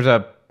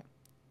wanted,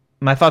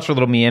 my thoughts are a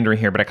little meandering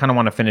here, but I kind of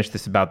want to finish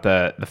this about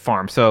the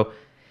farm. So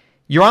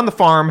you're on the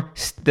farm.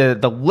 The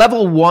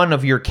level 1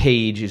 of your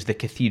cage is the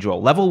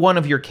cathedral. Level 1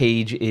 of your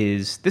cage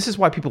is, this is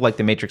why people like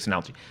the Matrix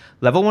analogy.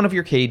 Level 1 of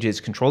your cage is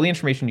control the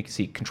information you can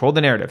see, control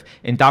the narrative,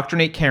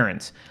 indoctrinate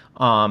Karens.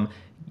 So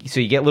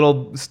you get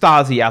little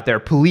Stasi out there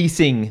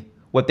policing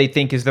what they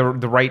think is the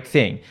right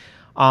thing.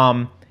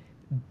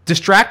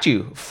 Distract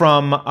you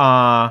from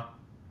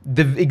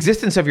the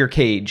existence of your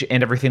cage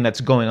and everything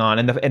that's going on,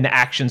 and the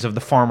actions of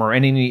the farmer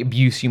and any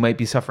abuse you might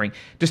be suffering.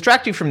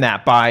 Distract you from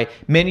that by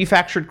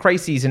manufactured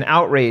crises and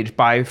outrage,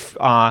 by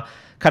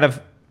kind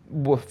of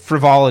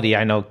frivolity.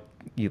 I know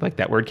you like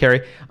that word,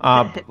 Carrie.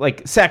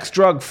 Like sex,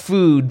 drug,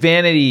 food,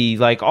 vanity,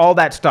 like all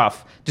that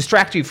stuff.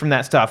 Distract you from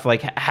that stuff.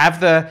 Like have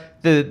the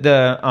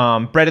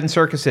bread and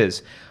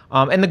circuses.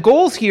 And the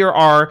goals here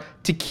are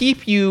to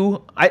keep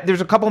you.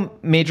 There's a couple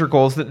major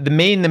goals. The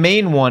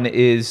main one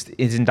is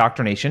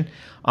indoctrination,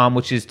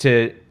 which is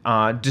to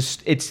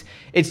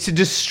it's to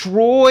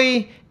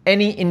destroy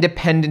any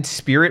independent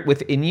spirit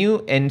within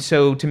you, and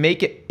so to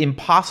make it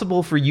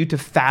impossible for you to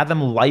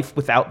fathom life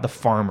without the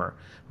farmer.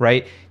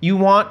 Right? You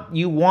want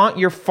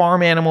your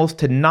farm animals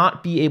to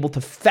not be able to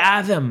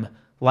fathom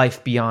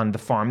life beyond the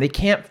farm. They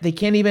can't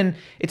even.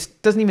 It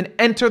doesn't even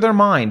enter their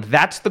mind.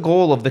 That's the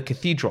goal of the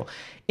cathedral.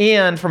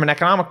 And from an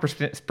economic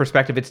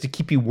perspective, it's to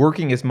keep you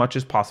working as much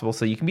as possible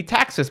so you can be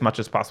taxed as much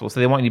as possible. So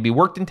they want you to be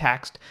worked and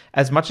taxed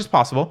as much as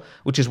possible,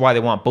 which is why they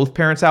want both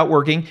parents out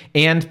working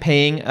and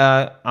paying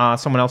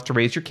someone else to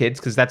raise your kids,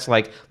 because that's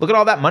like, look at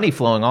all that money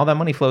flowing. All that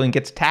money flowing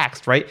gets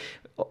taxed, right?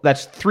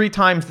 That's 3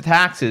 times the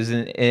taxes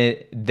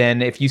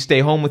than if you stay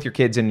home with your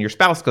kids and your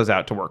spouse goes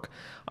out to work.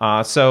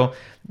 So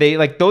they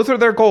those are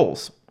their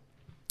goals.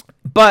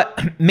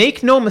 But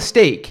make no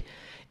mistake,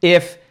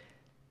 if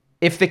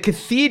the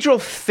cathedral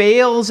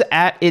fails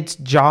at its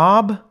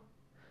job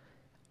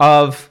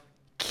of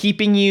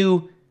keeping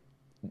you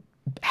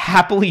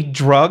happily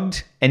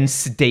drugged and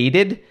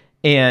sedated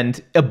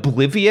and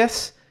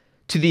oblivious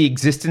to the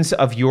existence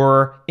of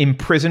your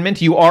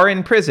imprisonment, you are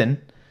in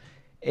prison.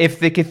 If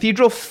the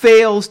cathedral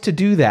fails to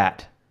do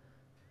that,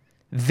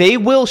 they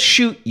will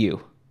shoot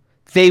you.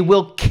 They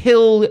will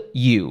kill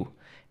you.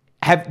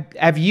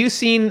 Have you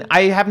seen,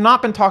 I have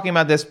not been talking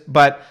about this,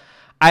 but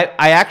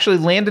I actually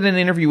landed an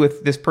interview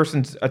with this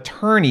person's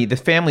attorney, the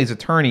family's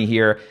attorney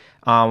here,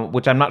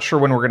 which I'm not sure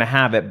when we're going to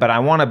have it, but I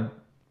want to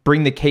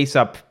bring the case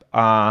up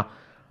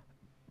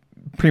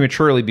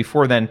prematurely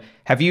before then.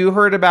 Have you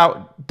heard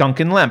about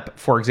Duncan Lemp,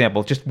 for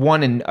example? Just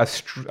one in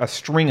a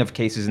string of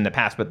cases in the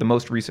past, but the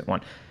most recent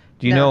one.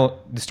 Do you know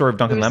the story of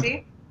Duncan Who is Lemp?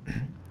 he?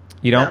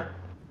 You don't? No.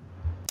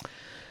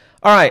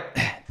 All right.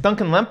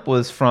 Duncan Lemp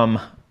was from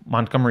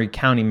Montgomery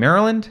County,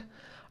 Maryland.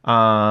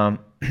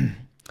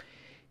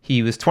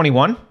 He was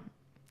 21.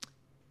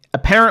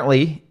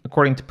 Apparently,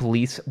 according to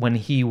police, when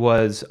he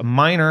was a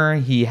minor,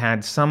 he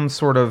had some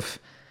sort of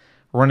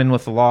run-in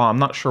with the law. I'm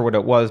not sure what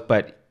it was,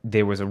 but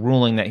there was a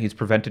ruling that he's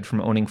prevented from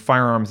owning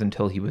firearms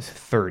until he was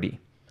 30.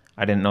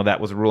 I didn't know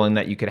that was a ruling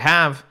that you could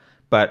have,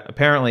 but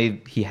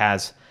apparently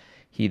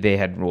they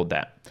had ruled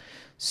that.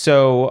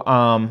 So,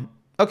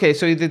 okay,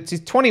 so he's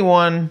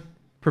 21,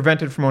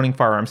 prevented from owning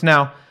firearms.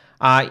 Now,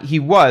 he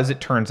was, it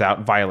turns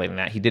out, violating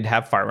that. He did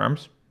have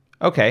firearms.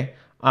 Okay,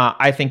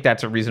 I think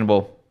that's a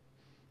reasonable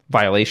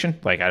violation.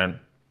 Like, I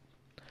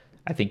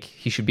think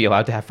he should be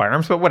allowed to have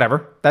firearms, but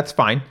whatever, that's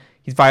fine.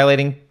 He's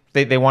violating.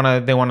 They want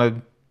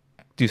to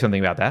do something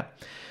about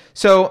that.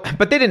 So,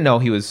 but they didn't know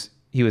he was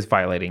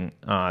violating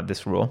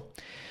this rule.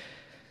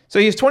 So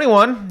he was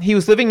 21. He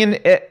was living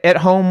at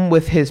home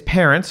with his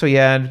parents. So he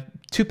had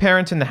two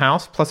parents in the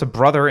house, plus a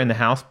brother in the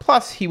house,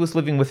 plus he was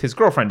living with his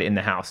girlfriend in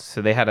the house.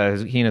 So he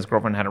and his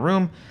girlfriend had a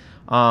room,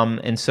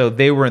 and so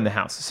they were in the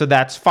house. So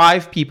that's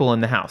 5 people in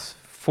the house,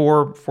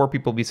 four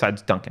people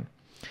besides Duncan.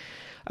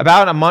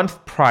 About a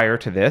month prior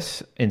to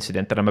this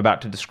incident that I'm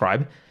about to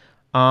describe,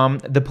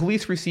 the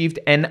police received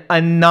an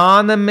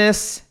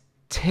anonymous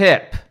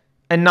tip,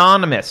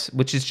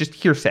 which is just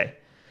hearsay,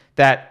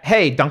 that,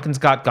 hey, Duncan's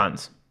got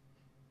guns.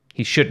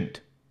 He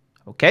shouldn't.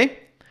 Okay?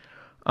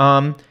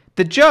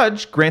 The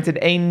judge granted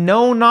a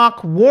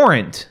no-knock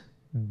warrant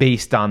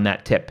based on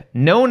that tip.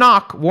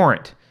 No-knock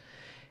warrant.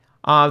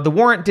 The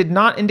warrant did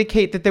not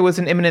indicate that there was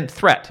an imminent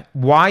threat.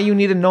 Why you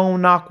need a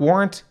no-knock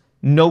warrant?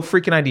 No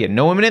freaking idea.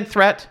 No imminent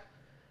threat.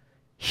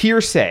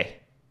 Hearsay.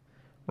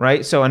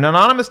 Right? So an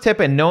anonymous tip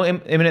and no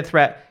imminent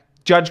threat.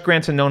 Judge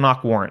grants a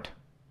no-knock warrant.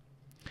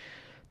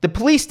 The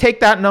police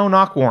take that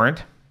no-knock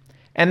warrant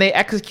and they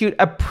execute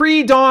a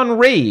pre-dawn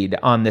raid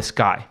on this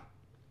guy.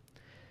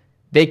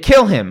 They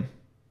kill him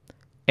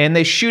and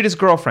they shoot his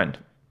girlfriend.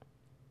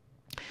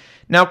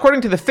 Now, according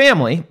to the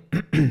family,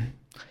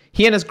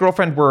 he and his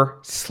girlfriend were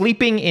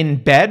sleeping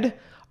in bed.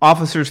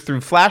 Officers threw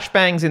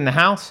flashbangs in the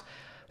house,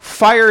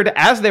 fired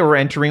as they were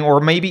entering,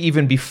 or maybe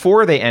even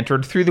before they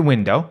entered, through the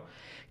window,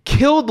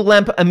 killed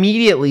Lemp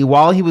immediately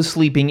while he was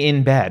sleeping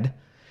in bed,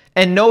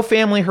 and no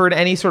family heard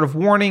any sort of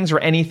warnings or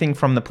anything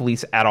from the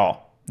police at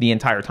all the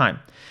entire time.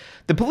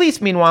 The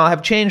police, meanwhile,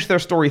 have changed their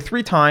story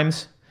 3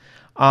 times.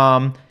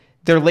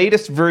 Their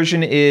latest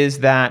version is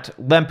that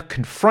Lemp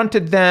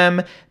confronted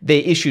them, they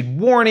issued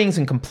warnings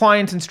and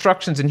compliance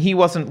instructions, and he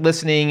wasn't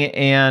listening,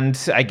 and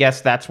I guess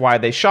that's why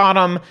they shot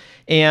him,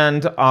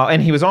 and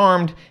he was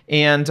armed,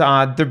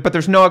 but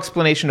there's no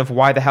explanation of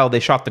why the hell they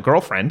shot the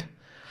girlfriend.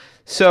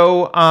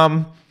 So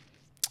I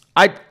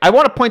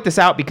want to point this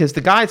out because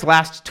the guy's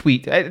last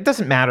tweet, it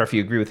doesn't matter if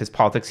you agree with his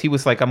politics, he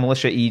was like a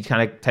militia E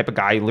kind of type of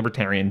guy,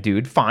 libertarian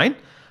dude, fine.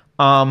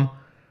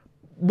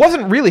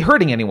 Wasn't really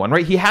hurting anyone,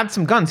 right? He had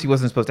some guns he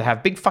wasn't supposed to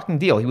have. Big fucking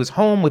deal. He was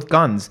home with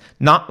guns,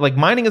 not like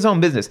minding his own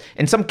business.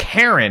 And some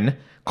Karen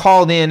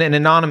called in an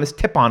anonymous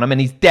tip on him and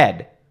he's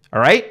dead.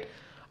 All right?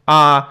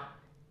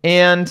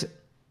 And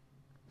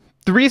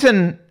the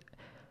reason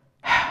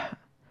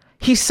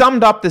he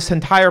summed up this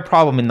entire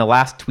problem in the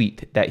last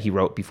tweet that he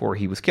wrote before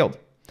he was killed.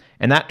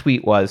 And that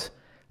tweet was,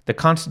 the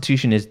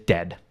Constitution is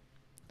dead.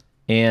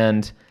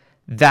 And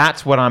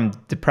that's what I'm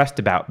depressed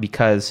about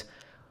because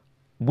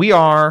we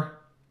are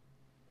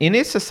in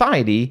a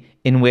society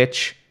in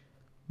which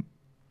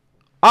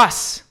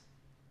us,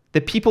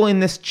 the people in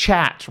this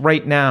chat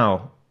right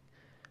now,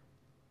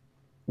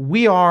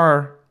 we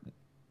are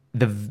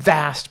the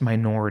vast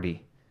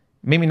minority.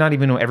 Maybe not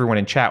even everyone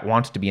in chat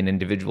wants to be an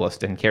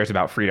individualist and cares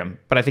about freedom,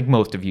 but I think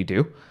most of you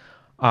do.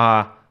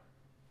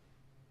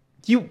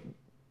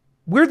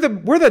 We're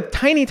the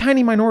tiny,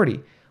 tiny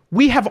minority.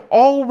 We have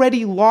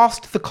already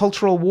lost the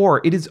cultural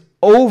war. It is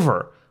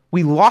over.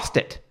 We lost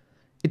it.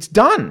 It's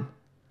done.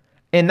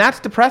 And that's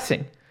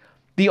depressing.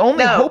 The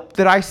only hope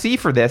that I see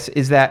for this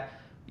is that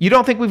you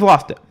don't think we've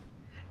lost it.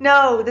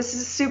 No, this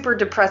is super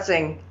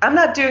depressing. I'm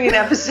not doing an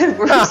episode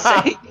where I'm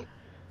saying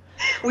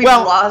we've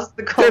lost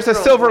the cultural war. There's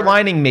a silver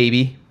lining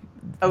maybe,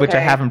 which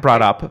I haven't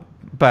brought up.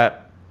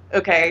 But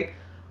okay,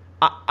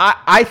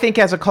 I think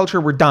as a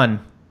culture we're done.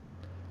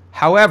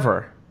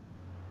 However,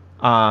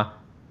 the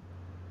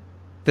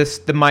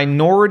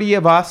minority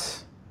of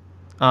us,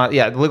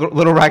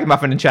 Little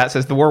Ragamuffin in chat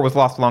says the war was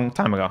lost a long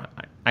time ago.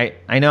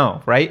 I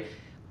know, right?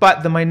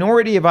 But the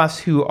minority of us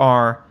who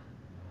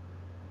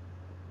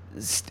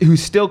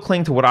still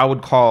cling to what I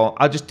would call,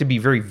 just to be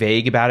very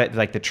vague about it,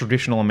 like the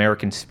traditional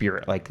American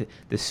spirit, like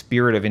the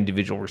spirit of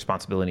individual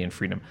responsibility and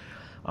freedom.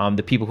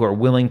 The people who are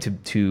willing to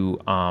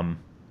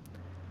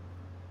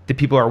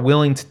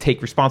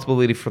take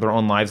responsibility for their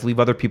own lives, leave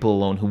other people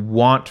alone, who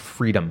want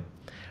freedom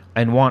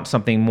and want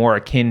something more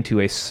akin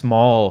to a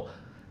small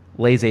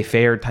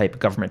laissez-faire type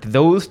government.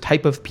 Those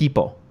type of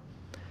people.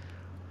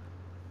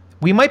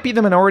 We might be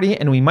the minority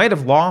and we might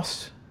have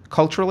lost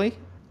culturally,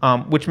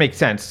 which makes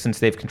sense since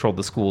they've controlled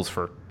the schools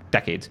for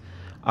decades.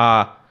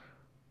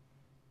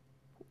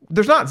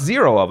 there's not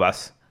zero of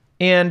us.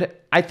 And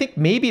I think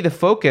maybe the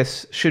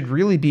focus should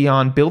really be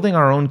on building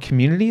our own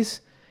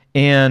communities.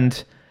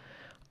 And,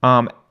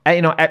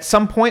 at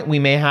some point we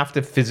may have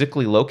to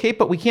physically locate,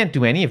 but we can't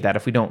do any of that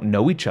if we don't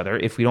know each other,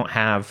 if we don't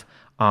have,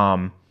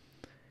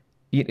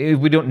 if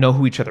we don't know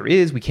who each other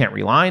is, we can't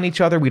rely on each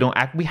other.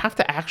 We have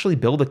to actually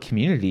build a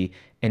community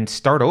and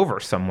start over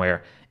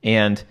somewhere.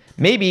 And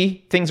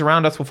maybe things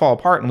around us will fall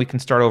apart and we can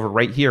start over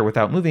right here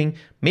without moving.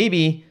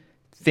 Maybe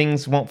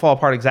things won't fall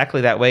apart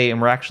exactly that way,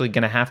 and we're actually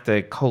going to have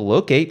to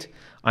co-locate.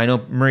 I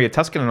know Maria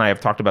Tuscan and I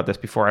have talked about this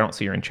before. I don't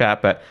see her in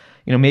chat, but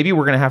maybe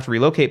we're going to have to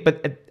relocate.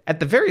 But at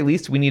the very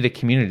least, we need a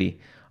community.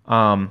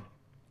 Okay,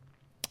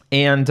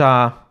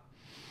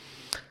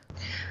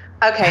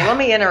 let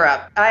me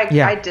interrupt.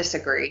 I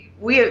disagree.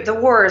 The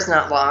war is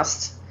not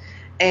lost,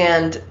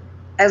 and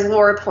as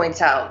Laura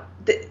points out,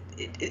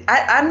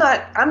 I'm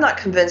not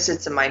convinced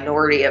it's a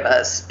minority of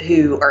us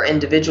who are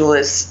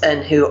individualists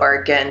and who are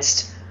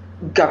against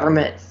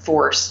government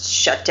forced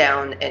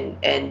shutdown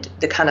and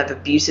the kind of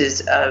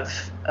abuses of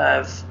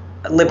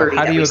liberty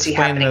that we see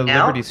happening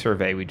now. How do you explain the Liberty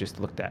survey we just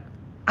looked at?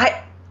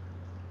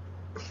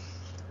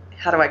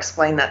 How do I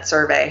explain that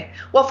survey?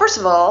 Well, first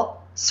of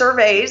all,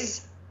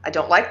 surveys, I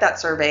don't like that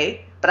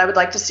survey, but I would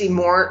like to see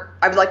more.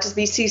 I would like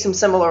to see some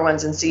similar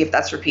ones and see if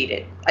that's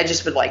repeated. I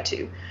just would like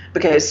to,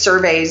 because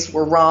surveys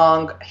were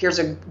wrong. Here's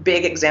a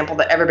big example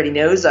that everybody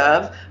knows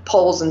of.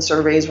 Polls and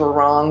surveys were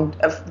wrong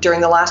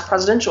during the last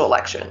presidential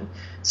election.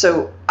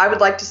 So I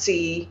would like to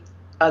see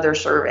other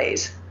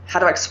surveys. How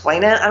do I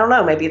explain it? I don't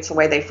know. Maybe it's the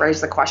way they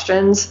phrase the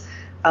questions.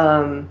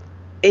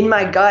 In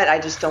my gut, I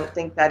just don't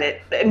think that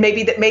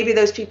maybe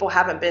those people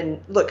haven't been,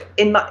 let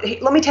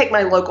me take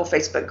my local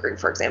Facebook group,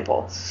 for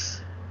example.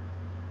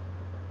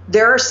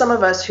 There are some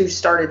of us who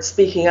started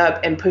speaking up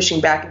and pushing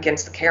back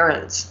against the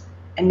Karens.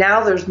 And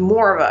now there's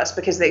more of us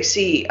because they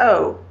see,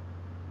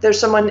 there's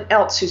someone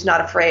else who's not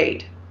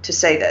afraid to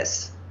say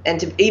this.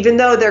 And even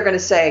though they're going to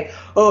say,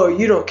 oh,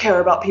 you don't care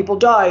about people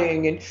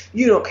dying and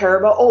you don't care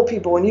about old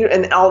people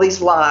and all these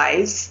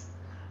lies.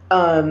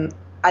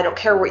 I don't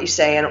care what you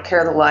say. I don't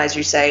care the lies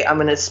you say. I'm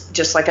going to,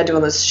 just like I do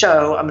on this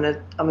show, I'm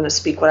going to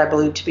speak what I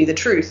believe to be the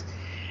truth.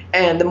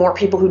 And the more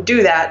people who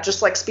do that,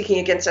 just like speaking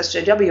against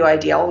SJW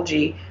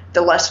ideology,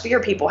 the less fear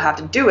people have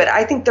to do it.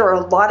 I think there are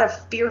a lot of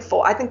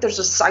I think there's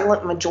a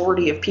silent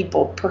majority of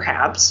people,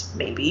 perhaps,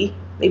 maybe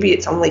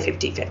it's only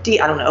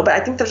 50-50, I don't know, but I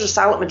think there's a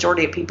silent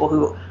majority of people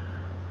who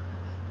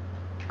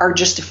are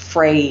just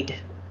afraid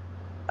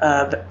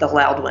of the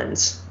loud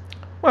ones.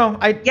 Well,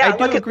 I do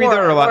agree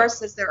there are a lot. Laura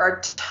says there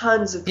are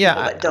tons of people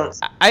that don't.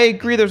 I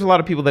agree there's a lot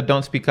of people that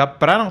don't speak up,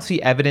 but I don't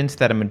see evidence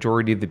that a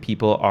majority of the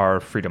people are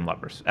freedom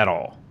lovers at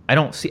all. I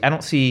don't see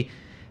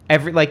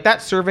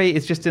that survey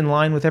is just in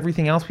line with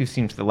everything else we've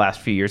seen for the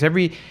last few years.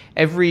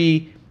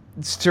 Every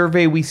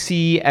survey we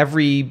see,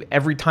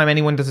 every time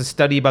anyone does a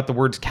study about the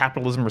words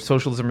capitalism or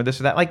socialism or this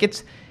or that, like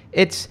it's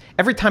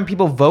every time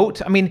people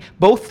vote. I mean,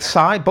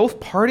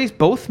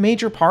 both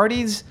major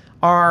parties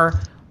are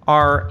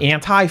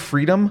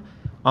anti-freedom.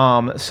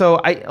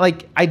 So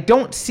I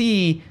don't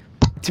see.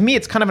 To me,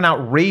 it's kind of an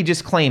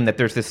outrageous claim that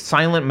there's this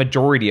silent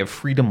majority of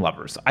freedom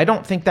lovers. I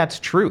don't think that's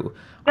true.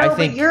 No,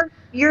 but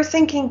you're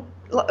thinking.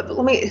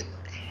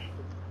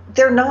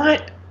 They're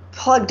not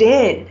plugged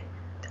in.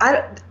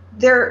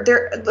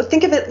 They're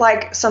think of it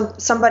like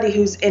somebody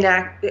who's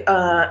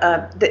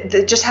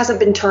that just hasn't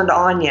been turned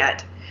on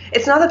yet.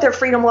 It's not that they're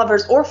freedom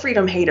lovers or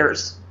freedom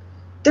haters.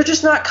 They're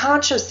just not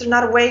conscious. They're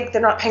not awake.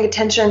 They're not paying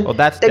attention. Well,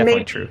 that's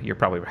definitely true. You're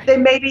probably right. They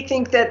maybe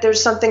think that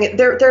there's something.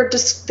 They're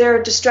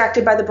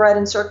distracted by the bread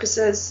and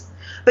circuses.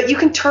 But you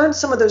can turn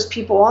some of those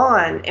people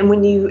on, and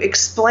when you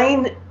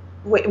explain,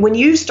 when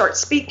you start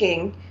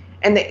speaking,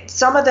 and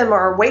some of them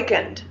are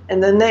awakened,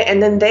 and then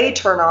they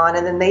turn on,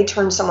 and then they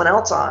turn someone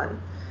else on.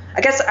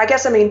 I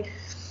guess I mean,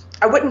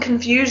 I wouldn't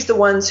confuse the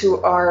ones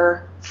who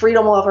are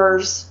freedom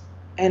lovers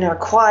and are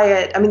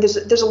quiet. I mean,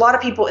 there's a lot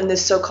of people in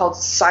this so-called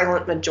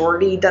silent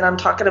majority that I'm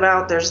talking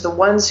about. There's the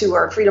ones who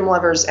are freedom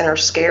lovers and are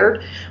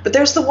scared, but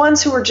there's the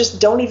ones who are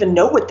just don't even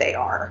know what they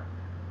are,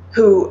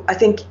 who I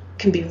think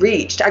can be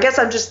reached. I guess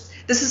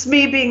this is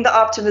me being the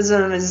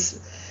optimism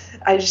is.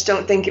 I just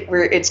don't think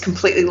it's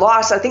completely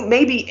lost. I think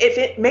maybe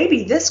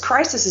this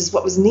crisis is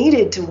what was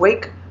needed to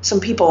wake some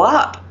people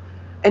up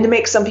and to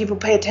make some people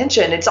pay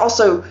attention. It's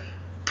also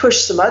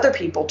pushed some other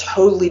people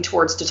totally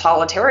towards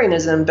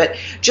totalitarianism. But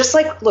just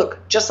like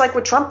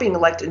with Trump being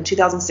elected in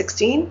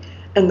 2016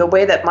 and the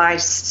way that my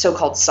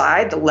so-called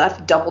side, the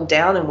left, doubled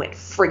down and went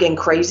friggin'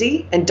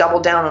 crazy and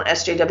doubled down on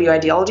SJW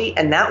ideology,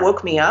 and that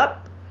woke me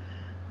up.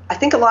 I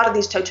think a lot of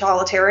these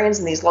totalitarians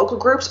and these local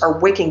groups are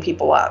waking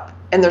people up.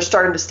 And they're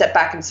starting to step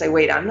back and say,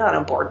 wait, I'm not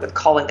on board with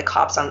calling the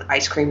cops on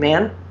Ice Cream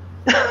Man.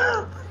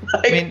 I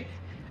mean,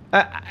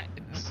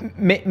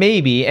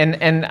 maybe.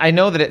 And I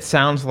know that it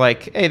sounds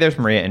like, hey, there's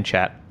Maria in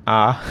chat.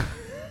 I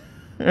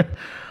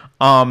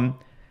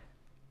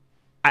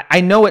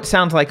know it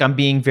sounds like I'm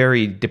being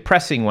very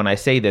depressing when I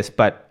say this,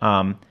 but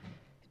and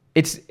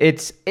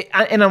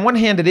on one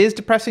hand it is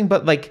depressing,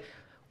 but like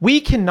we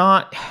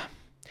cannot.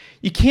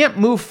 you can't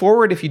move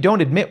forward if you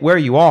don't admit where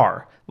you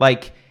are.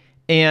 Like,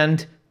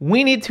 and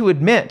we need to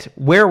admit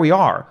where we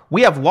are.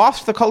 We have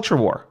lost the culture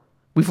war.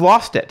 We've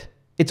lost it.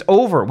 It's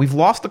over. We've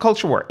lost the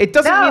culture war. It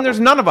doesn't mean there's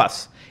none of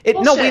us.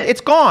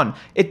 It's gone.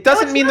 It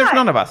doesn't mean there's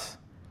none of us.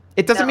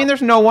 It doesn't mean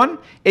there's no one.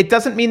 It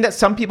doesn't mean that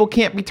some people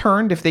can't be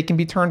turned if they can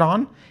be turned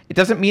on. It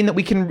doesn't mean that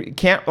we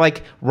can't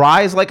like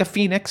rise like a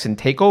phoenix and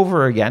take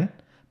over again.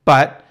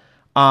 But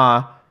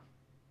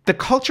the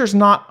culture's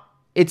not.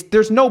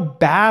 There's no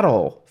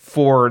battle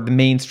for the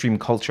mainstream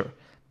culture.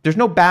 There's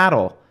no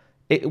battle.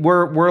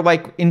 We're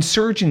like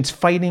insurgents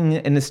fighting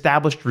an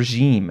established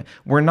regime.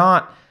 We're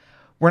not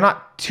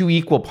two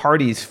equal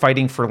parties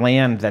fighting for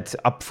land that's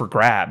up for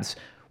grabs.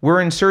 We're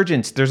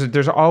insurgents.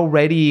 There's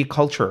already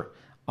culture,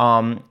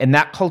 and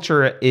that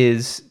culture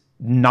is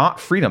not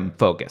freedom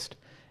focused.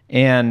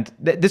 And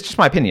this is just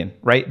my opinion,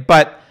 right?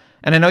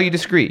 And I know you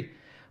disagree,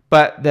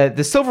 but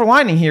the silver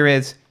lining here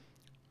is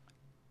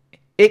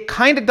it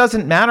kind of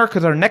doesn't matter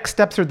because our next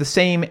steps are the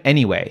same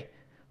anyway,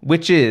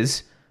 which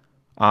is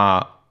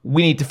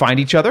we need to find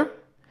each other.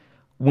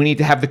 We need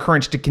to have the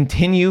courage to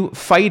continue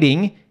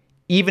fighting,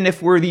 even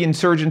if we're the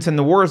insurgents and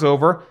the war is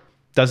over.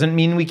 Doesn't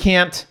mean we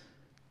can't,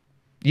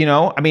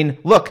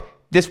 look,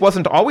 this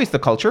wasn't always the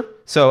culture.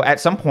 So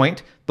at some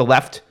point, the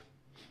left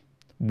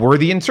were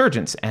the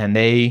insurgents and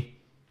they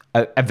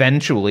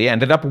eventually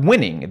ended up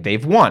winning.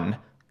 They've won.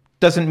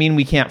 Doesn't mean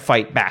we can't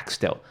fight back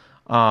still.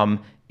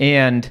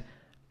 And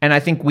I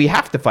think we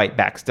have to fight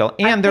back still.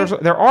 And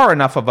there are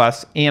enough of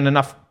us and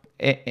enough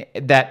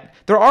that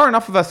there are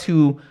enough of us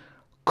who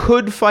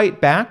could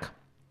fight back,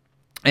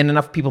 and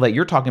enough people that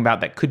you're talking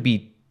about that could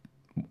be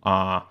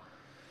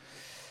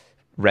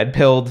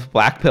red-pilled,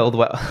 black-pilled,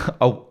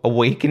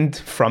 awakened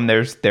from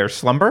their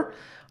slumber.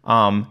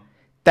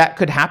 That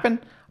could happen.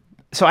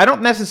 So I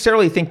don't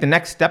necessarily think the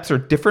next steps are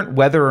different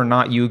whether or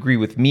not you agree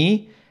with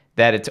me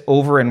that it's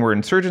over and we're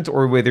insurgents,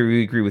 or whether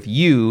we agree with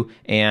you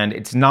and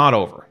it's not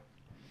over.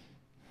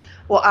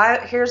 Well,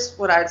 here's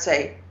what I'd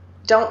say.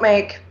 Don't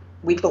make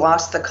 "we've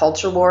lost the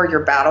culture war" your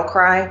battle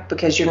cry,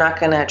 because you're not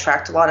going to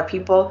attract a lot of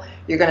people.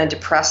 You're going to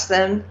depress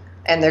them,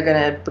 and they're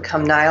going to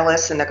become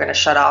nihilists, and they're going to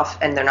shut off,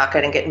 and they're not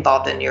going to get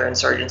involved in your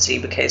insurgency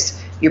because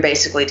you're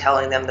basically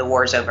telling them the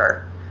war's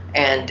over.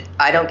 And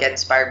I don't get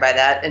inspired by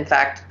that. In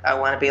fact, I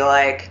want to be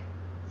like,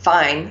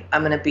 fine,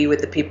 I'm going to be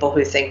with the people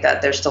who think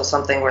that there's still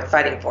something worth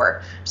fighting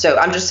for. So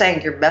I'm just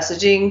saying your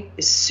messaging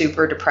is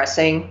super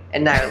depressing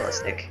and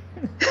nihilistic.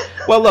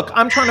 Well, look,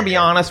 I'm trying to be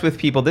honest with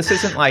people. This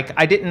isn't like,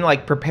 I didn't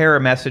like prepare a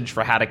message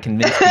for how to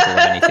convince people of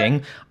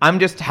anything. I'm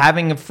just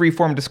having a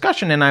free-form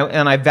discussion, and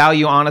I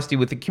value honesty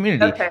with the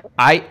community. Okay.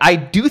 I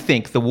do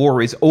think the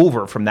war is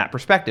over from that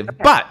perspective.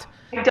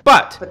 Okay.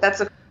 But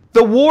that's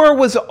the war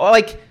was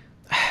like,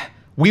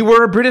 we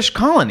were a British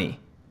colony.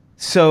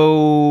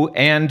 So,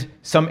 and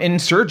some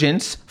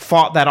insurgents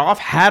fought that off,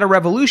 had a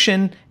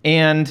revolution,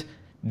 and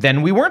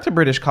then we weren't a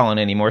British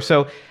colony anymore.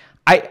 So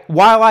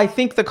while I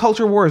think the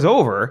culture war is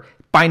over,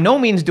 by no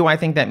means do I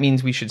think that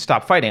means we should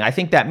stop fighting. I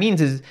think that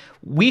means is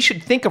we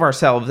should think of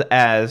ourselves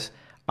as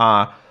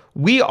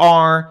we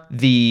are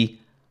the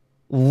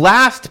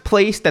last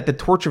place that the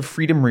torch of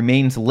freedom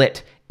remains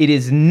lit. It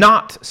is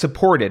not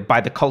supported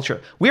by the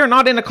culture. We are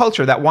not in a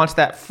culture that wants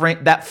that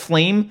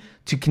flame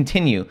to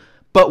continue,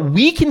 but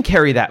we can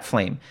carry that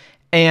flame.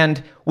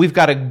 And we've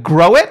got to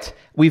grow it,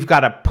 we've got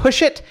to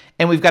push it,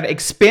 and we've got to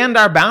expand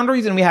our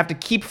boundaries, and we have to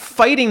keep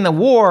fighting the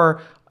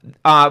war,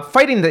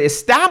 fighting the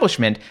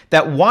establishment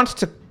that wants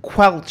to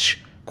quench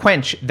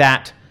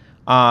that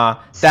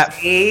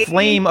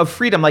flame of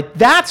freedom. Like,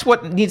 that's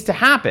what needs to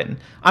happen.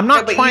 I'm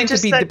not trying to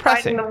be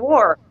depressing. The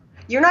war.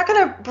 You're not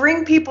going to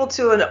bring people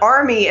to an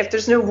army if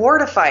there's no war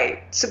to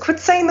fight. So quit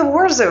saying the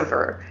war's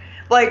over.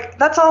 Like,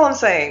 that's all I'm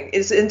saying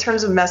is in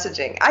terms of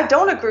messaging. I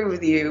don't agree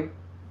with you.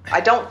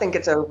 I don't think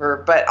it's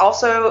over. But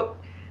also,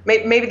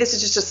 maybe this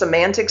is just a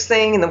semantics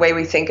thing in the way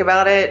we think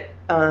about it.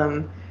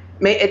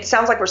 It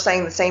sounds like we're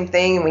saying the same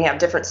thing and we have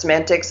different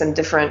semantics and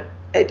different.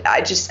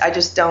 I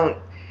just don't.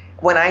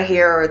 When I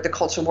hear the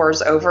culture war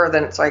is over,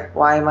 then it's like,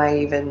 why am I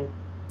even?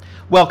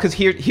 Well, because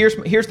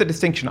here's the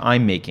distinction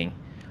I'm making.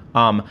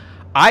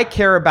 I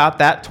care about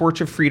that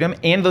torch of freedom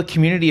and the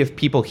community of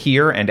people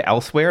here and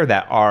elsewhere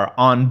that are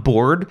on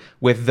board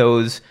with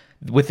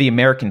the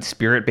American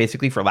spirit,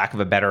 basically, for lack of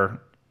a better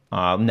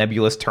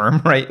nebulous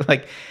term, right?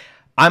 Like,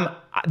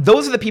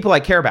 those are the people I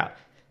care about.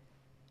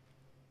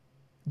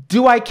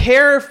 Do I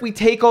care if we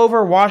take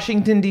over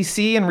Washington,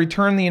 D.C. and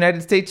return the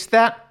United States to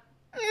that?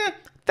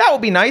 That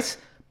would be nice.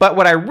 But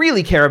what I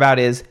really care about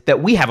is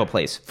that we have a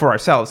place for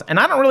ourselves. And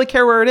I don't really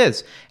care where it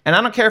is. And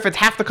I don't care if it's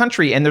half the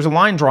country and there's a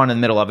line drawn in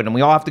the middle of it and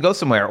we all have to go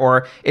somewhere.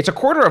 Or it's a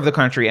quarter of the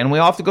country and we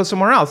all have to go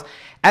somewhere else.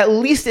 At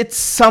least it's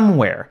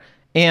somewhere.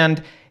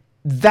 And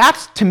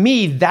that's, to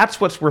me,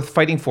 that's what's worth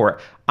fighting for.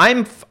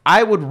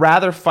 I would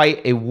rather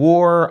fight a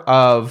war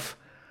of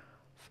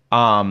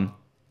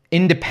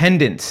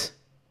independence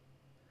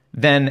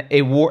than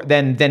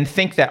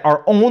think that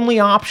our only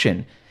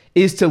option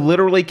is to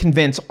literally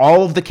convince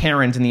all of the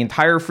Karens in the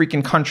entire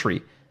freaking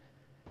country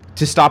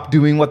to stop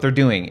doing what they're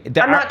doing.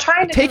 I'm not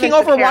trying to taking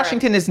over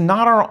Washington is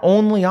not our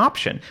only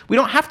option. We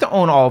don't have to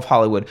own all of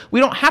Hollywood. We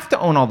don't have to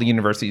own all the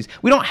universities.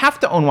 We don't have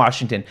to own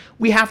Washington.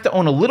 We have to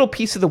own a little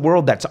piece of the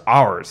world that's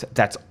ours.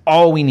 That's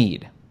all we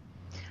need.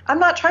 I'm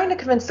not trying to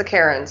convince the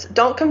Karens.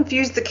 Don't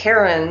confuse the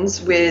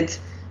Karens with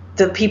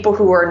the people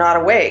who are not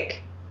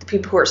awake, the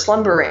people who are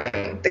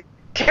slumbering. The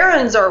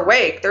Karens are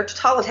awake. They're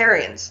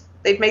totalitarians.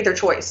 They've made their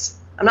choice.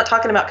 I'm not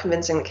talking about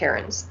convincing the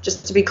Karens,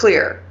 just to be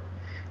clear.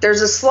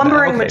 There's a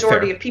slumbering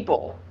majority of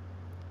people.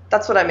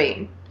 That's what I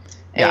mean.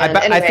 Yeah,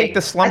 anyway, I think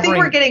the slumbering... I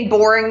think we're getting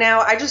boring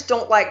now. I just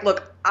don't like...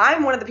 Look,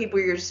 I'm one of the people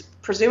you're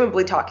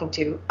presumably talking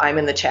to. I'm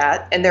in the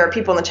chat, and there are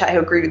people in the chat who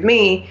agree with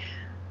me.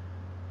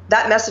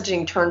 That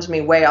messaging turns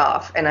me way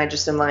off, and I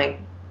just am like,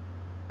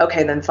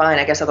 okay, then fine.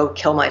 I guess I'll go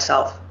kill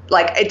myself.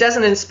 Like, it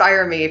doesn't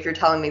inspire me if you're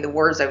telling me the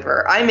war's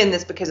over. I'm in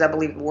this because I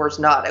believe the war's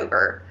not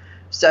over.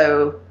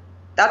 So...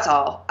 that's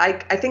all. I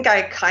think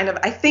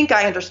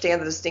I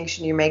understand the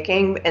distinction you're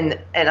making, and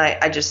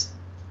I just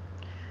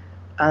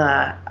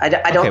I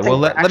don't think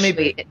we're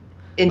actually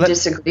in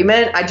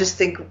disagreement. I just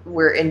think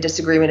we're in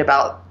disagreement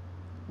about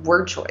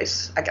word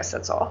choice. I guess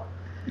that's all.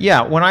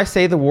 Yeah, when I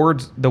say the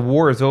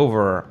war is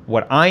over,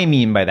 what I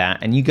mean by that,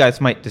 and you guys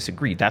might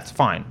disagree, that's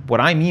fine.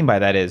 What I mean by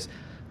that is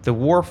the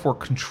war for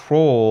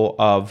control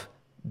of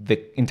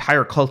the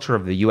entire culture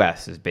of the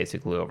U.S. is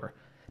basically over.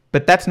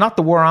 But that's not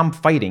the war I'm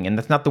fighting, and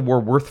that's not the war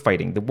worth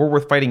fighting. The war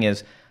worth fighting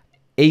is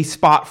a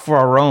spot for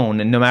our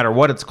own, and no matter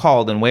what it's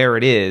called and where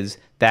it is,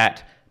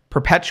 that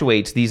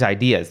perpetuates these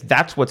ideas.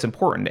 That's what's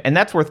important, and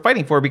that's worth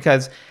fighting for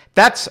because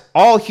that's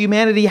all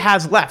humanity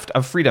has left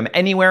of freedom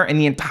anywhere in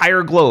the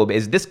entire globe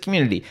is this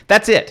community.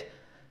 That's it.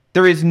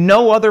 There is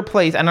no other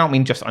place, and I don't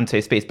mean just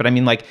unsafe space, but I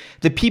mean like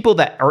the people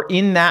that are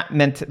in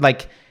that,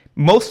 like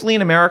mostly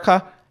in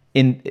America,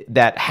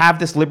 that have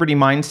this liberty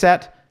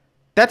mindset.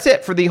 That's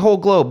it for the whole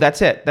globe.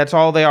 That's it. That's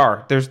all they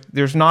are.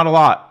 There's not a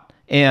lot.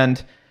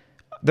 And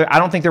I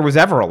don't think there was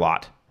ever a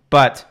lot.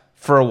 But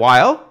for a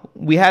while,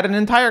 we had an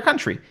entire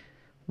country.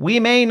 We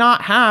may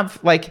not have,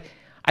 like,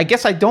 I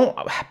guess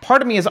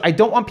part of me is I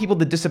don't want people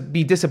to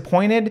be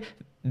disappointed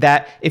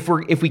that if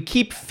we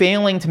keep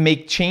failing to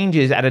make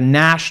changes at a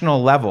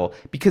national level,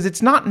 because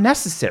it's not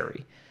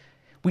necessary.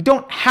 We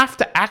don't have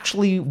to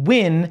actually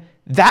win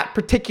that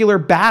particular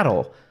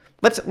battle.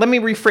 Let me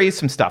rephrase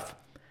some stuff.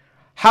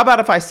 How about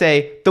if I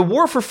say the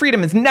war for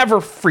freedom is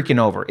never freaking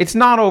over? It's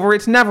not over.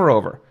 It's never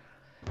over.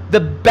 The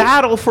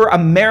battle for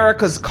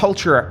America's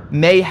culture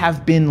may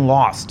have been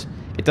lost.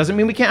 It doesn't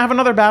mean we can't have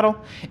another battle.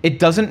 It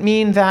doesn't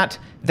mean that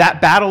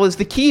battle is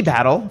the key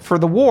battle for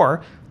the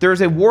war. There's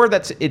a war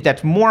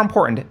that's more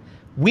important.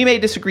 We may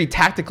disagree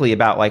tactically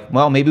about like,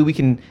 well, maybe we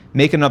can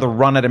make another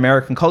run at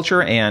American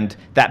culture and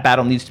that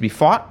battle needs to be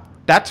fought.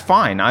 That's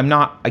fine. I'm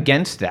not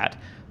against that.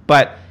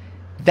 But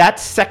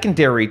that's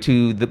secondary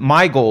to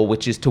my goal,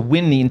 which is to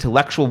win the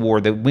intellectual war,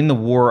 win the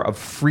war of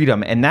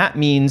freedom. And that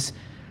means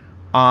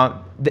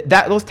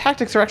that those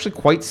tactics are actually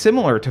quite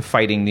similar to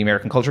fighting the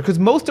American culture because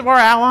most of our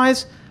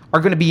allies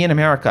are going to be in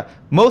America.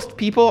 Most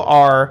freedom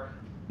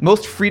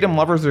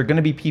lovers are going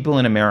to be people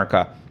in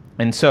America.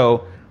 And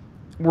so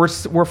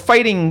we're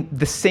fighting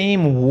the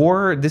same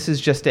war. This is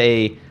just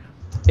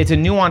it's a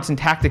nuance in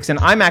tactics. And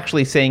I'm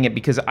actually saying it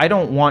because I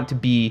don't want to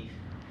be...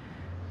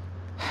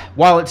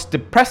 While it's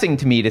depressing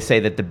to me to say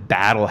that the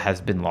battle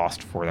has been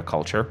lost for the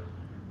culture,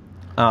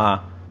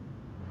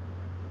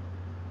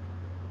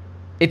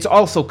 it's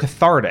also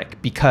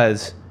cathartic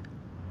because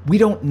we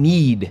don't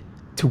need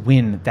to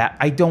win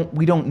that.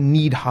 We don't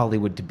need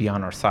Hollywood to be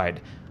on our side.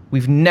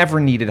 We've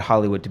never needed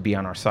Hollywood to be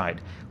on our side.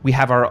 We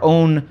have our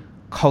own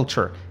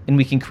culture and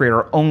we can create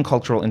our own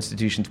cultural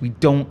institutions. We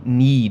don't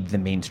need the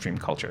mainstream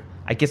culture.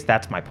 I guess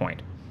that's my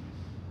point.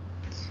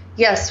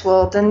 Yes,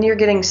 well, then you're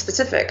getting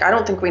specific. I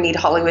don't think we need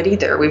Hollywood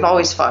either. We've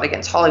always fought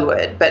against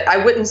Hollywood. But I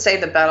wouldn't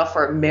say the battle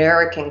for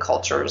American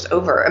culture is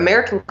over.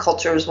 American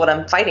culture is what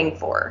I'm fighting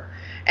for.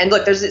 And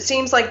look, it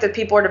seems like the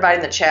people are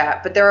dividing the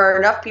chat, but there are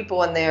enough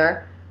people in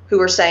there who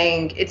are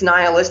saying it's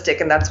nihilistic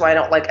and that's why I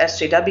don't like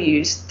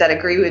SJWs that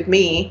agree with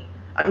me.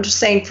 I'm just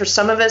saying for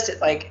some of us,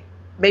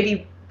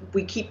 maybe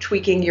we keep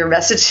tweaking your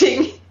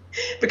messaging.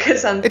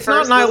 Because it's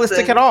not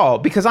nihilistic at all.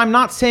 Because I'm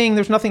not saying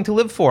there's nothing to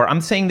live for. I'm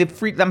saying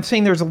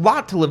there's a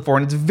lot to live for,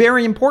 and it's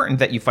very important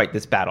that you fight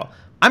this battle.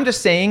 I'm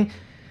just saying,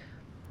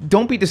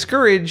 don't be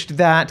discouraged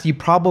that you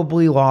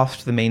probably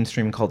lost the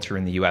mainstream culture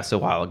in the U.S. a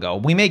while ago.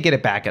 We may get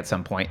it back at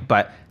some point,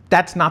 but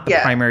that's not the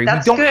primary. We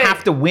don't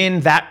have to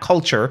win that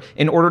culture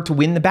in order to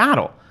win the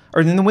battle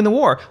or to win the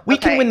war. We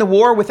can win the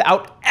war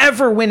without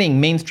ever winning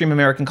mainstream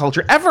American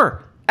culture,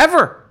 ever.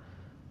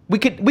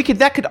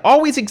 That could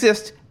always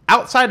exist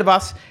outside of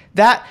us.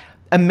 That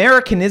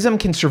Americanism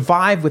can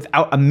survive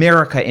without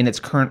America in its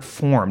current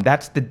form.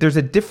 There's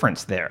a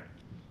difference there.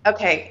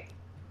 Okay.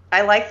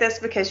 I like this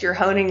because you're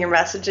honing your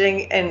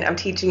messaging and I'm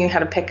teaching you how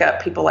to pick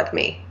up people like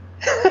me.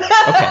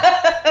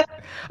 Okay.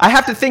 I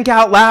have to think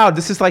out loud.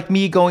 This is like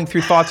me going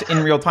through thoughts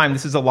in real time.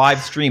 This is a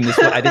live stream.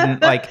 I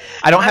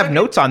don't have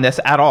notes on this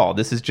at all.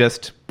 This is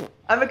just...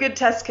 I'm a good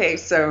test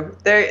case, so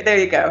there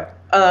you go.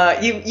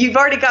 You've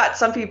already got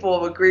some people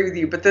who agree with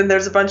you, but then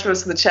there's a bunch of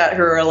us in the chat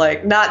who are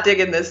like not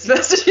digging this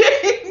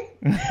messaging.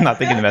 Not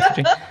digging the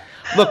messaging.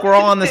 Look, we're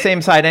all on the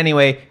same side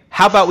anyway.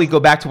 How about we go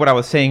back to what I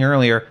was saying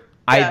earlier?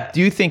 Yeah. I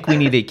do think we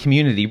need a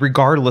community,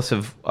 regardless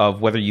of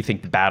whether you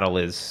think the battle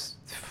is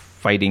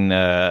fighting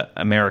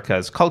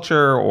America's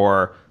culture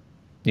or,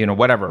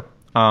 whatever.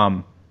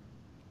 I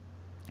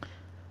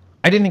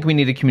didn't think we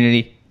need a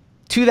community.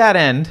 To that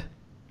end,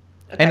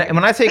 okay. And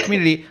when I say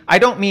community, I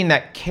don't mean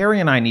that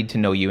Carrie and I need to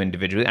know you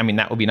individually. I mean,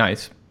 that would be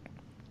nice.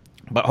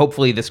 But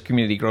hopefully this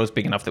community grows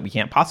big enough that we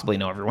can't possibly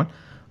know everyone.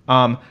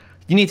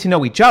 You need to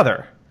know each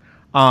other.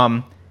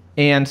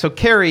 And so,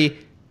 Carrie,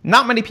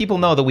 not many people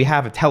know that we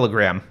have a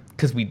Telegram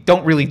because we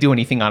don't really do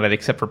anything on it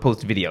except for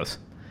post videos.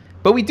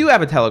 But we do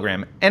have a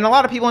Telegram. And a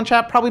lot of people in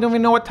chat probably don't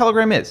even know what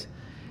Telegram is.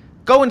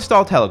 Go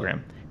install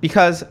Telegram.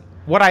 Because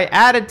what I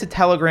added to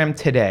Telegram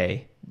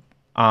today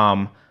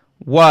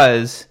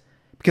was,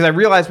 because I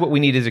realized what we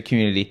need as a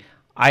community,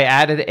 I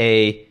added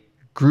a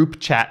group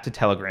chat to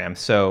Telegram.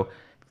 So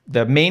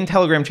the main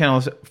Telegram channel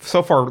is,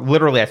 so far,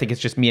 literally, I think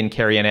it's just me and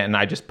Carrie in it, and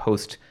I just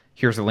post,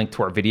 here's a link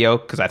to our video,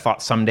 because I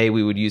thought someday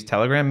we would use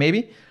Telegram,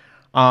 maybe.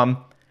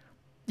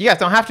 You guys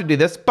don't have to do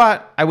this,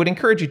 but I would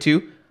encourage you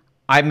to.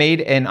 I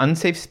made an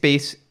Unsafe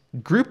Space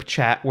group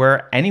chat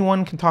where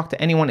anyone can talk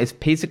to anyone. It's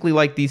basically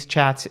like these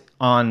chats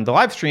on the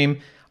live stream,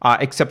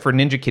 except for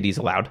Ninja Kitties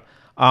allowed.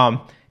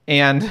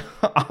 And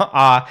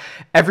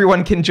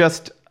everyone can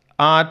just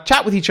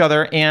chat with each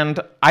other. And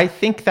I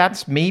think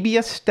that's maybe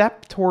a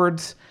step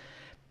towards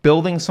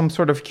building some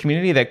sort of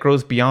community that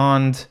grows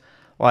beyond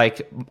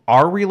like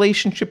our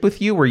relationship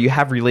with you, where you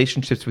have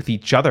relationships with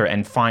each other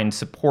and find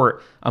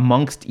support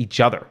amongst each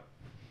other.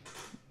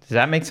 Does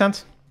that make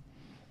sense?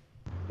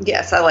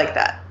 Yes, I like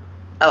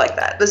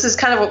that. This is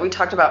kind of what we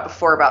talked about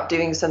before about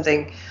doing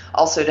something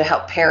also to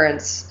help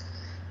parents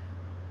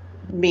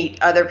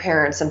meet other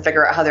parents and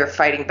figure out how they're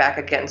fighting back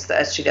against the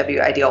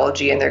SJW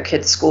ideology in their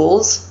kids'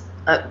 schools.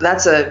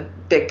 That's a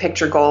big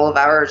picture goal of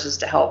ours, is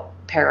to help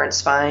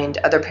parents find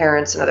other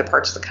parents in other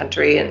parts of the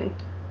country and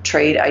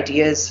trade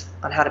ideas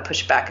on how to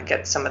push back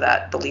against some of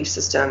that belief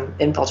system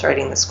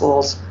infiltrating the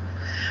schools.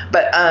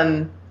 But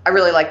I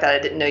really like that. I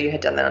didn't know you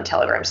had done that on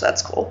Telegram, so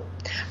that's cool.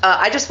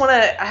 I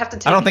have to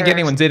take I don't think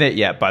anyone's in it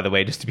yet, by the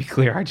way, just to be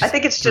clear. I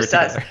think it's just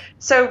us.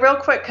 So real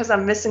quick, because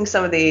I'm missing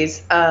some of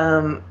these.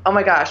 Oh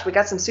my gosh, we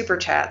got some super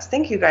chats.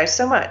 Thank you guys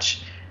so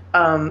much.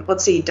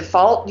 Let's see,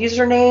 Default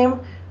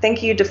username.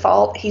 Thank you,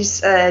 Default. He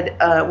said,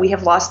 we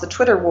have lost the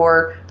Twitter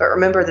war, but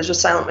remember there's a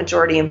silent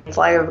majority in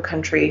flyover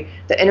country.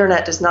 The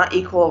internet does not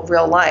equal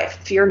real life.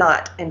 Fear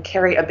not, and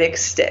carry a big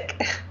stick.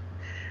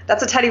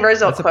 That's a Teddy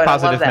Roosevelt quote. That's a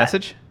positive I love that.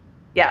 message.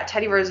 Yeah,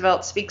 Teddy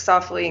Roosevelt, speak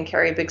softly and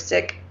carry a big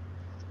stick.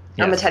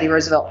 Yes. I'm a Teddy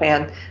Roosevelt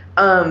fan.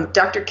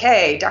 Dr.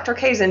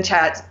 K's in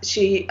chat.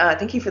 She,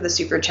 thank you for the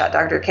super chat,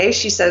 Dr. K.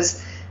 She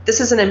says,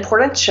 this is an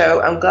important show.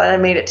 I'm glad I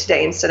made it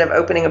today instead of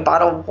opening a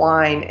bottle of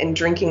wine and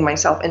drinking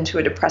myself into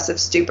a depressive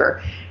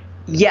stupor.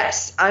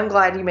 Yes, I'm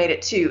glad you made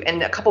it too.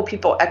 And a couple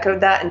people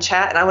echoed that in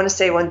chat. And I want to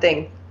say one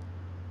thing.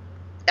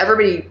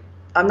 Everybody,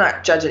 I'm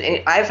not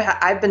judging.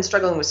 I've been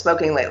struggling with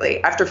smoking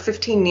lately. After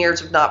 15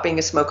 years of not being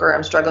a smoker,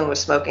 I'm struggling with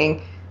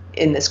smoking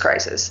in this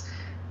crisis.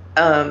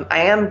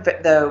 I am,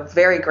 though,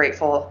 very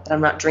grateful that I'm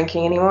not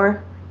drinking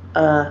anymore.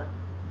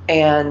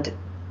 And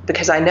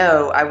because I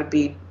know I would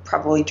be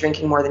probably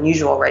drinking more than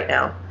usual right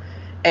now.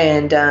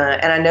 And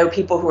I know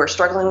people who are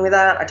struggling with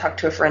that. I talked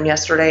to a friend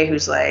yesterday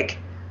who's like,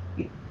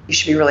 you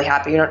should be really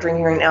happy you're not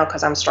drinking right now,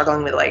 because I'm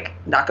struggling with like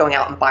not going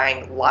out and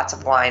buying lots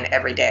of wine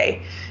every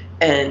day.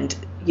 And,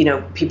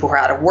 people who are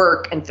out of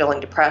work and feeling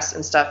depressed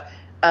and stuff.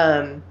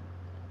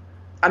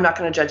 I'm not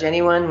going to judge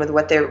anyone with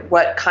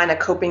what kind of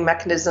coping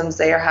mechanisms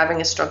they are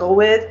having a struggle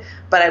with.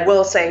 But I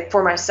will say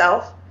for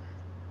myself,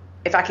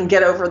 if I can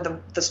get over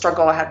the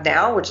struggle I have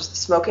now, which is the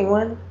smoking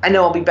one, I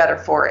know I'll be better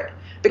for it.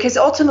 Because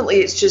ultimately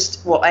it's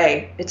just,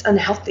 it's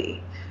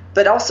unhealthy,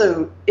 but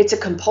also it's a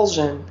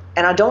compulsion.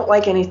 And I don't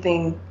like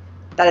anything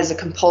that is a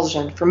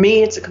compulsion. For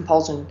me, it's a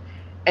compulsion.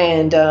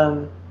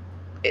 And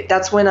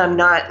that's when I'm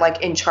not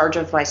like in charge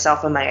of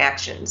myself and my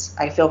actions.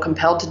 I feel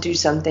compelled to do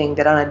something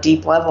that on a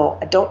deep level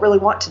I don't really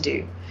want to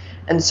do.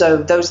 And so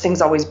those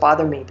things always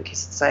bother me,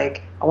 because it's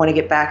like I want to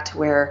get back to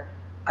where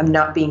I'm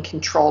not being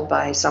controlled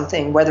by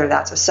something, whether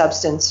that's a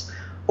substance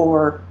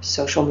or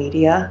social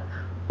media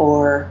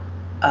or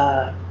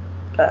I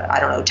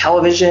don't know,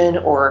 television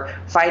or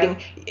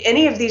fighting.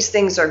 Any of these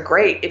things are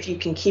great if you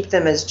can keep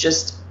them as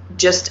just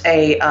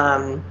a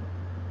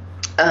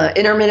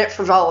intermittent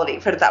frivolity,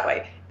 put it that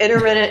way.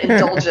 Intermittent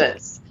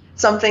indulgence,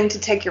 something to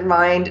take your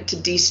mind to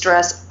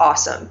de-stress,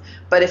 awesome.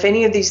 But if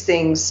any of these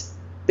things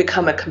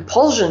become a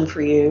compulsion for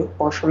you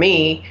or for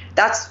me,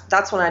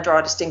 that's when I draw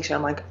a distinction.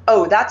 I'm like,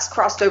 oh, that's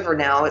crossed over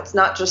now. It's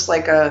not just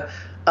like an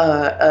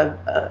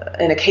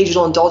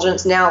occasional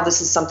indulgence. Now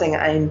this is something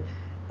I'm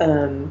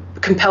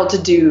compelled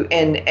to do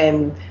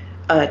and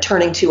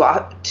turning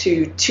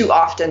to too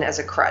often as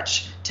a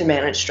crutch to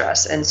manage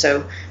stress. And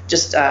so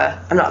just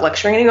I'm not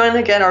lecturing anyone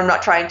again, or I'm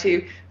not trying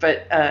to,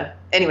 but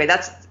anyway,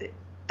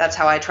 That's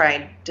how I try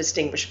and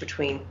distinguish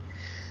between.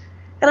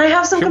 And I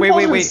have some Wait.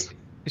 compulsions.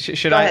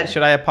 Should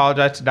I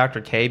apologize to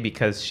Dr. K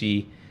because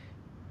she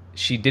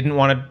didn't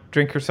want to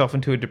drink herself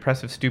into a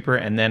depressive stupor,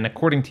 and then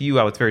according to you,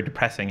 I was very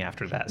depressing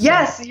after that. So.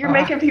 Yes, you're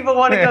making people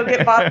want to go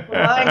get bottled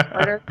wine,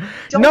 Carter.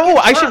 No,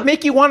 I should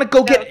make you want to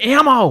go get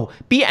ammo.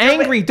 Be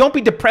angry. Don't be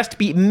depressed.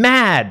 Be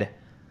mad.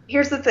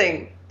 Here's the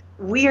thing.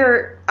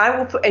 I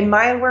will put, in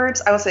my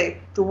words, I will say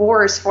the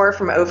war is far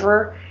from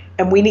over,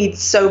 and we need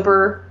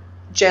sober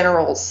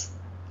generals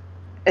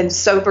and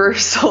sober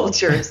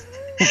soldiers.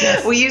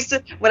 Yes. We used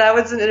to, when I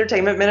was an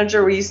entertainment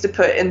manager, we used to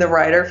put in the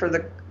writer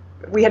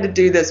we had to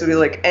do this. We'd be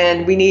like,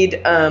 and we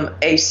need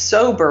a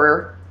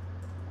sober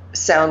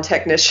sound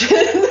technician.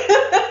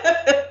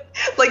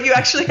 Like you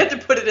actually had to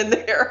put it in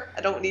there.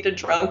 I don't need a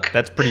drunk.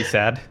 That's pretty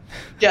sad.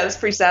 Yeah, that's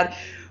pretty sad.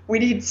 We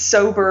need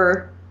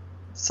sober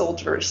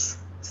soldiers.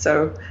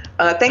 So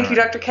thank you,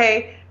 Dr.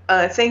 K.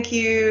 Thank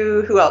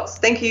you. Who else?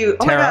 Thank you.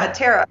 Oh Tara. my God,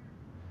 Tara.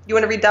 You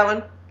want to read that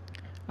one?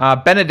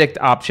 Benedict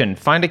option.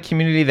 Find a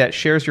community that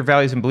shares your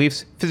values and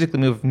beliefs. Physically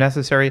move if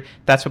necessary.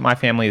 That's what my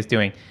family is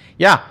doing.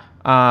 Yeah.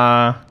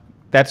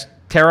 That's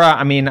Tara.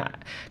 I mean,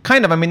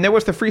 kind of. I mean, there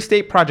was the Free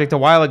State Project a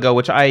while ago,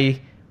 which I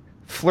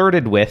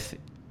flirted with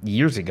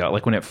years ago,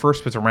 like when it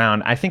first was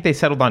around. I think they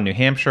settled on New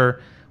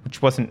Hampshire,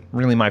 which wasn't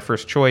really my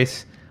first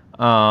choice.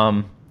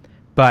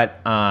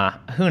 But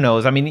who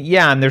knows? I mean,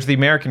 yeah, and there's the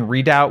American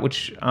Redoubt,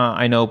 which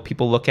I know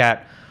people look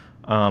at.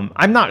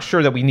 I'm not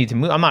sure that we need to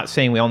move. I'm not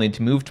saying we all need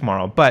to move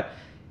tomorrow, but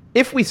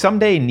if we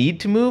someday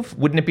need to move,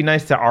 wouldn't it be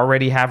nice to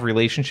already have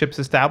relationships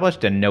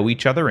established and know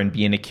each other and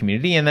be in a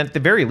community? And at the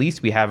very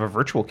least, we have a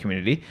virtual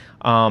community.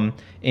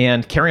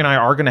 And Carrie and I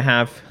are going to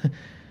have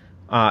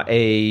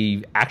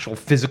a actual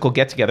physical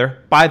get together.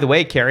 By the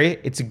way, Carrie,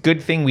 it's a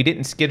good thing we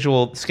didn't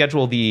schedule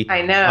the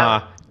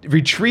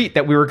retreat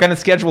that we were going to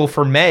schedule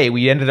for May.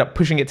 We ended up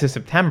pushing it to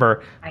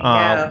September.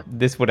 I know.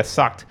 This would have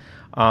sucked.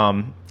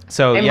 And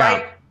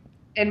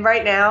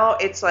right now,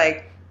 it's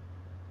like,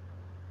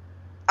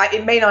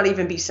 it may not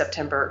even be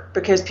September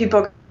because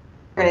people are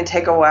going to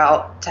take a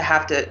while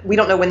we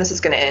don't know when this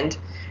is going to end.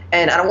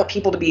 And I don't want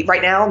people to be,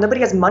 right now, nobody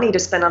has money to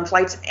spend on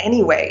flights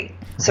anyway.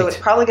 So It's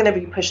probably going to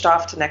be pushed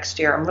off to next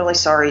year. I'm really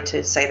sorry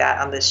to say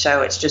that on this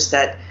show. It's just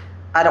that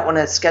I don't want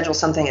to schedule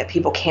something that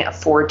people can't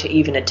afford to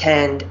even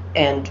attend.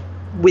 And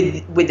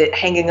with it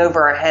hanging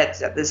over our heads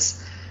that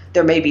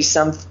there may be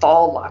some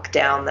fall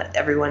lockdown that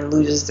everyone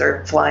loses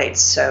their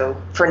flights.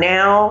 So for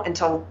now,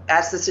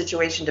 as the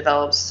situation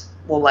develops,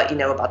 we'll let you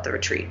know about the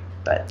retreat.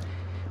 But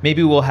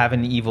maybe we'll have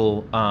an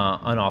evil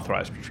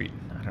unauthorized retreat.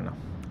 I don't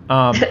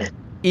know.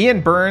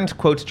 Ian Burns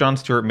quotes John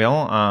Stuart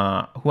Mill,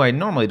 who I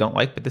normally don't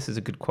like, but this is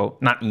a good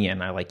quote. Not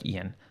Ian. I like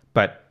Ian,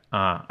 but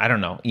I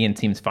don't know. Ian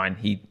seems fine.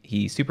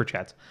 He super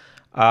chats.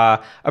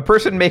 A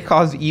person may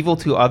cause evil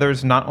to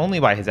others not only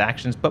by his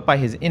actions but by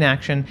his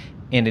inaction,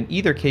 and in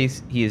either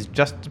case, he is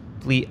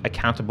justly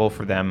accountable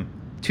to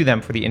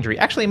them for the injury.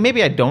 Actually,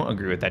 maybe I don't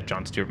agree with that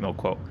John Stuart Mill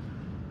quote.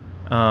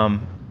 Are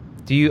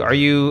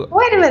you?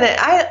 Wait a minute.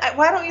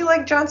 Why don't you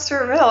like John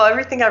Stuart Mill?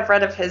 Everything I've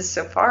read of his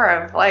so far,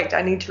 I've liked.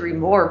 I need to read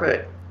more,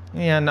 but.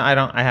 Yeah, no, I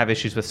don't. I have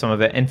issues with some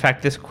of it. In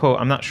fact, this quote,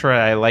 I'm not sure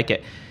I like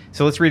it.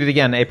 So let's read it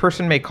again. A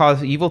person may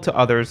cause evil to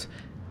others.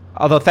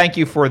 Although, thank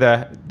you for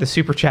the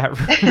super chat,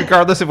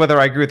 regardless of whether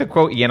I agree with the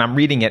quote, Ian. I'm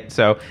reading it.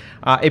 So,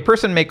 a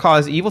person may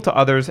cause evil to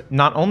others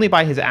not only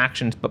by his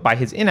actions but by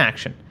his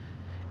inaction.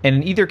 And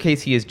in either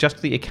case, he is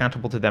justly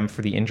accountable to them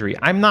for the injury.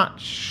 I'm not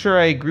sure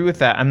I agree with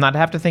that. I'd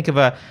have to think of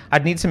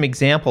I'd need some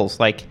examples.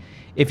 Like,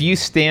 if you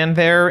stand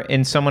there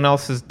and someone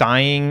else is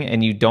dying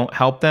and you don't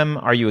help them,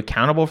 are you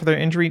accountable for their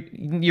injury?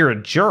 You're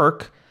a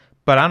jerk,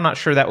 but I'm not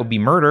sure that would be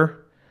murder.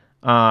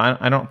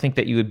 I don't think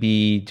that you would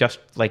be just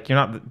like, you're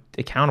not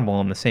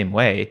accountable in the same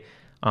way.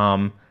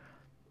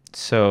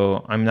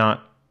 So I don't know.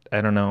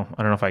 I don't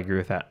know if I agree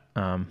with that.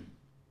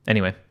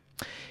 Anyway,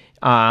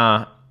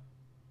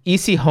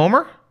 E.C.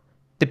 Homer.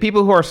 The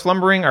people who are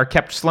slumbering are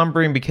kept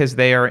slumbering because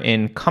they are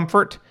in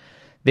comfort.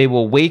 They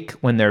will wake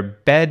when their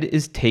bed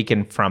is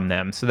taken from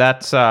them. So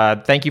that's,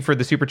 thank you for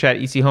the super chat,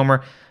 EC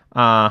Homer.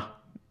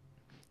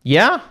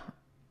 Yeah,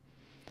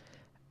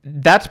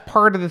 that's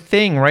part of the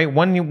thing, right?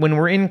 When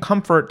we're in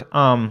comfort,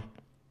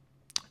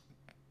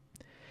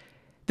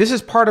 this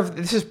is part of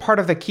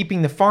the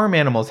keeping the farm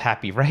animals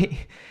happy, right?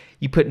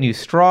 You put new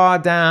straw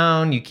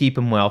down, you keep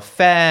them well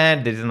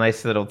fed. There's a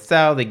nice little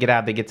cell. They get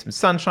out, they get some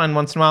sunshine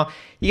once in a while.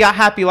 You got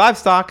happy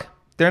livestock.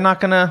 They're not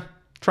gonna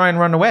try and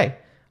run away.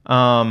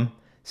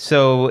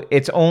 So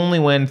it's only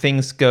when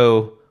things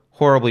go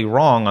horribly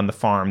wrong on the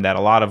farm that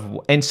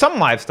and some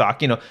livestock,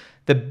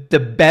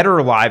 the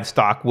better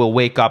livestock will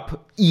wake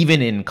up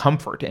even in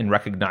comfort and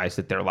recognize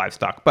that they're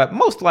livestock. But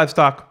most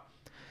livestock,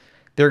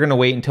 they're going to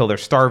wait until they're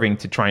starving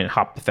to try and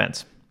hop the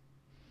fence.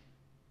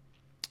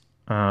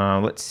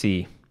 Let's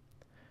see.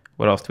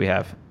 What else do we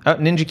have? Oh,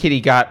 Ninja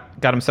Kitty got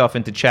himself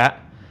into chat.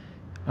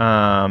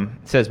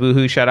 Says,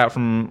 woohoo, shout out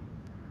from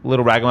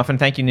Little Ragamuffin.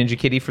 Thank you, Ninja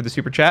Kitty, for the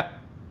super chat.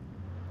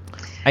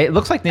 It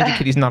looks like Ninja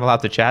Kitty's not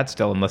allowed to chat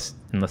still unless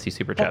he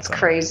super chats. That's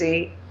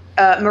crazy.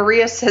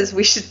 Maria says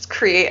we should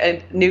create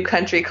a new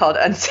country called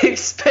Unsafe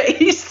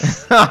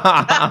Space.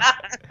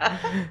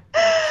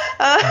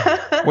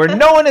 Where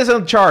no one is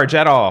in charge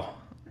at all.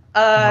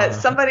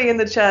 Somebody in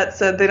the chat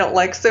said they don't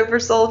like sober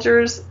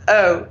soldiers.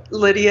 Oh,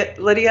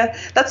 Lydia,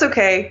 that's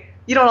okay.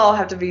 You don't all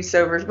have to be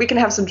sober. We can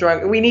have some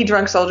drunk. We need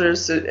drunk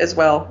soldiers as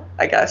well,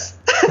 I guess.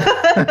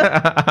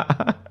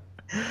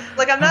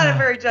 Like, I'm not a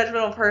very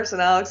judgmental person.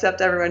 I'll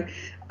accept everyone.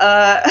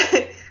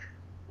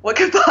 What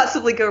could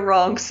possibly go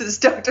wrong, says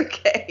Dr.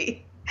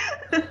 K.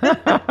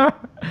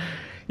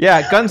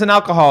 Yeah, guns and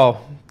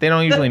alcohol, they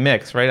don't usually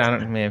mix, right?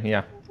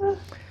 Yeah.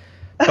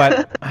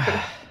 But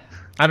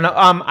I don't know.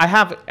 I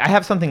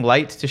have something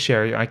light to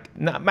share. I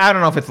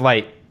don't know if it's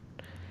light.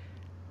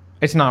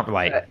 It's not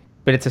light,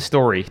 but it's a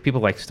story.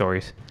 People like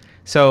stories.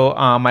 So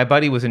my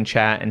buddy was in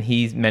chat and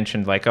he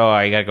mentioned like, oh,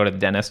 I gotta go to the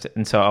dentist,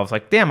 and so I was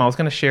like, damn, I was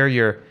gonna share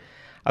your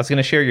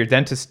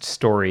dentist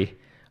story,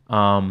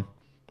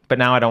 but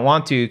now I don't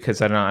want to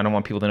because I don't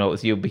want people to know it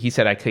was you. But he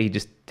said I could. He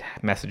just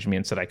messaged me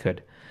and said I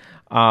could.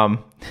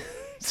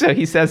 So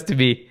he says to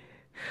me,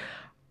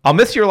 I'll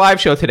miss your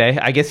live show today.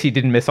 I guess he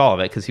didn't miss all of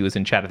it because he was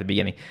in chat at the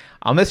beginning.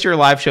 I'll miss your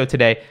live show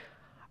today.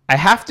 I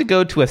have to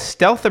go to a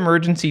stealth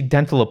emergency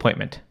dental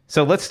appointment.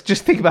 So let's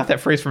just think about that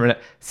phrase for a minute.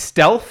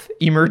 Stealth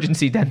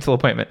emergency dental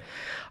appointment.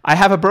 I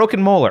have a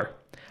broken molar.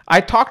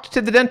 I talked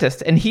to the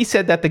dentist and he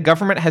said that the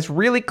government has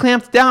really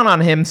clamped down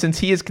on him since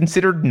he is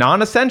considered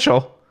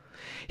non-essential.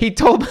 He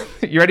told me,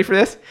 you ready for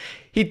this?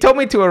 He told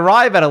me to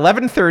arrive at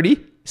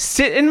 11:30,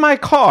 sit in my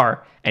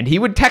car, and he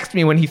would text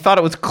me when he thought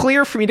it was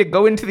clear for me to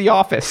go into the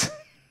office.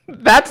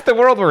 That's the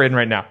world we're in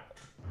right now.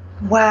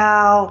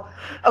 Wow.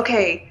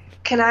 Okay.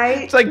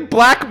 It's like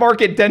black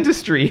market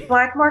dentistry.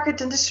 Black market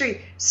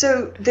dentistry.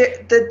 So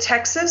the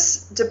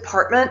Texas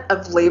Department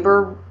of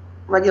Labor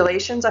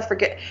Regulations, I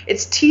forget,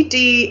 it's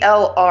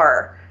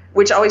TDLR,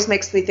 which always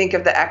makes me think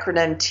of the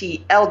acronym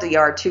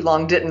TLDR, too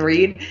long, didn't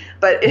read,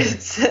 but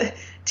it's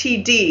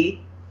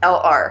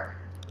TDLR,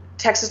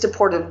 Texas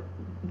Department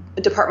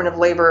of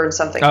Labor and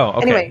something. Oh,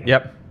 okay. Anyway,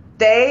 yep.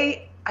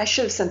 I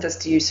should have sent this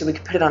to you so we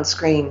could put it on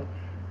screen.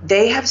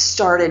 They have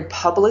started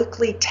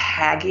publicly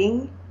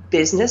tagging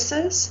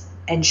businesses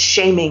and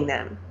shaming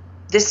them.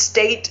 This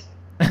state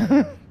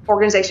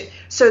organization.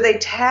 So they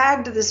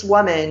tagged this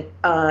woman,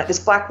 this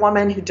black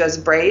woman who does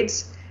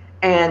braids,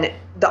 and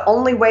the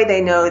only way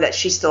they know that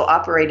she's still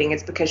operating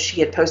is because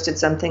she had posted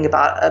something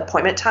about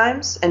appointment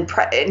times, and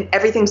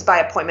everything's by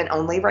appointment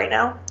only right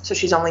now. So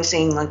she's only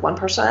seeing like one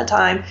person at a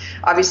time.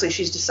 Obviously,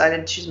 she's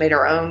decided she's made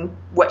her own,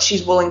 what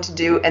she's willing to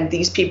do, and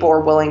these people are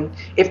willing,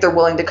 if they're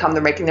willing to come,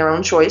 they're making their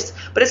own choice.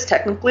 But it's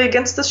technically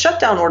against the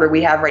shutdown order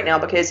we have right now,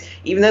 because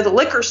even though the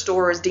liquor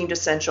store is deemed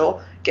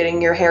essential,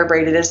 getting your hair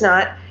braided is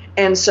not.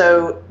 And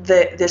so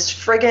this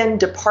friggin'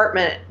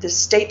 department, this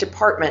State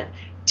Department,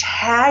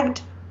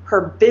 tagged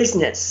her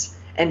business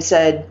and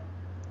said,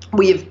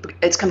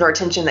 it's come to our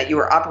attention that you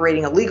are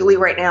operating illegally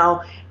right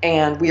now,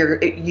 and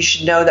you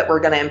should know that we're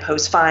going to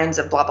impose fines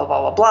of blah, blah,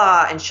 blah, blah,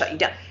 blah, and shut you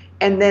down.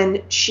 And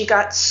then she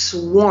got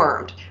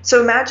swarmed.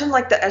 So imagine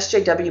like the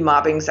SJW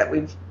mobbings that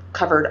we've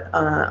covered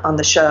on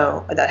the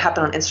show that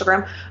happened on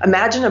Instagram.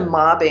 Imagine a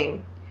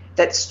mobbing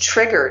that's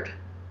triggered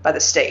by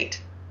the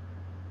state.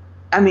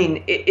 I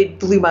mean, it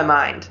blew my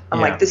mind.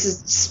 I'm like, this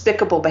is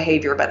despicable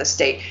behavior by the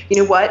state. You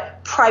know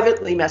what?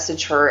 Privately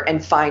message her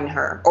and fine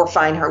her,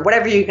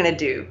 whatever you're going to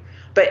do.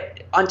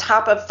 But on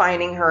top of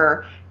fining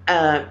her,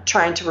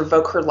 trying to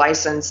revoke her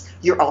license,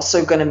 you're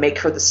also going to make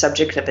her the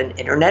subject of an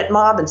internet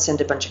mob and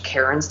send a bunch of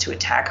Karens to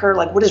attack her.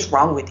 Like, what is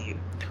wrong with you?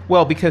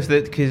 Well, because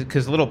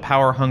little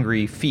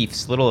power-hungry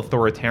fiefs, little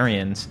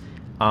authoritarians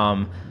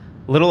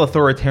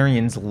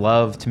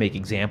love to make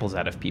examples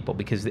out of people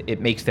because it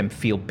makes them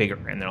feel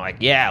bigger. And they're like,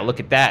 yeah, look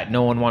at that.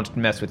 No one wants to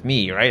mess with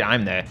me, right?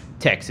 I'm the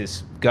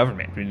Texas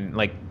government. And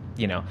like,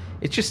 you know,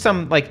 it's just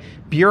some like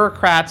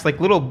bureaucrats, like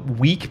little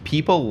weak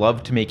people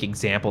love to make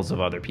examples of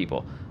other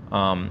people.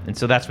 And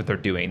so that's what they're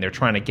doing. They're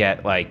trying to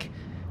get like,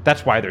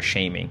 that's why they're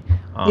shaming.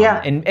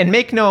 And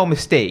make no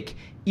mistake,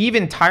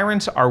 even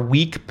tyrants are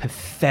weak,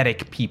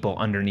 pathetic people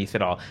underneath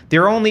it all.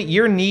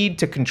 Your need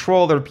to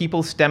control other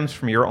people stems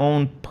from your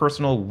own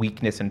personal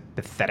weakness and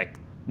pathetic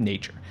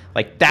nature.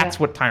 Like, that's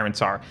what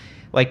tyrants are.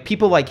 Like,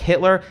 people like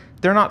Hitler,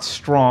 they're not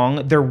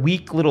strong. They're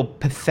weak, little,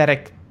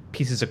 pathetic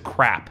pieces of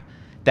crap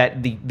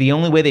that the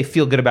only way they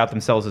feel good about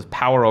themselves is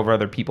power over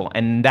other people.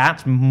 And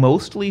that's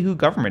mostly who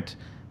government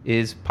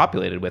is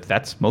populated with.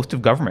 That's most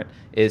of government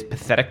is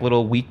pathetic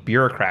little weak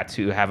bureaucrats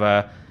who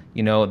have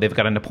they've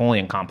got a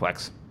Napoleon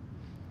complex.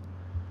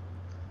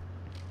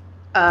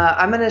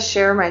 I'm going to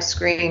share my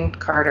screen,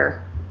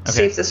 Carter. Okay.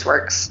 See if this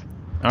works.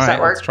 All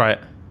right, let's try it.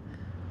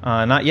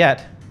 Not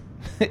yet.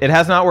 It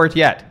has not worked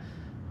yet,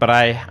 but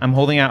I'm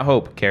holding out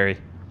hope, Carrie.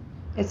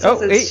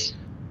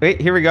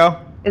 Wait, here we go.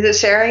 Is it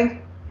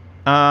sharing?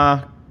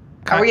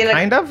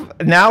 Kind of.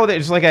 Now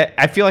there's like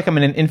I feel like I'm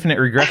in an infinite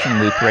regression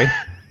loop, right?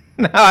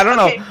 Now I don't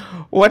know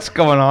what's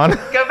going on.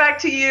 Go back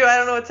to you. I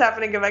don't know what's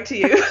happening. Go back to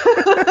you.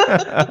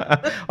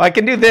 Well, I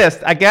can do this.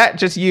 I got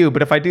just you,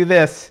 but if I do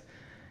this,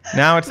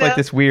 Now it's No. like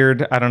this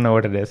weird. I don't know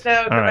what it is.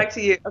 No, All go right. back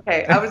to you.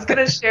 Okay, I was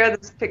gonna share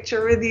this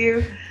picture with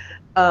you.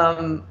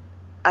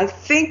 I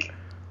think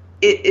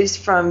it is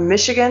from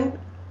Michigan.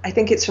 I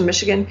think it's from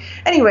Michigan.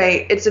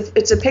 Anyway, it's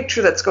a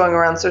picture that's going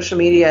around social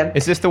media.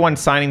 Is this the one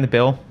signing the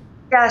bill?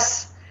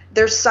 Yes,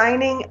 they're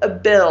signing a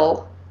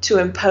bill to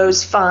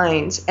impose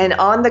fines, and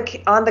on the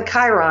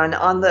chyron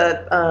on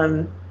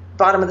the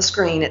bottom of the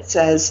screen it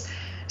says,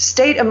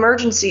 "State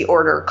emergency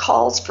order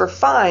calls for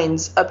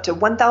fines up to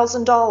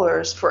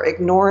 $1,000 for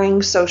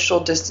ignoring social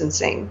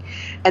distancing."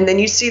 And then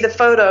you see the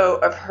photo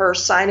of her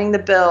signing the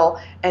bill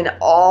and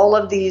all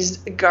of these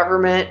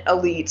government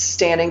elites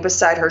standing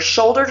beside her,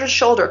 shoulder to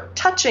shoulder,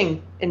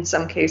 touching in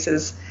some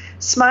cases,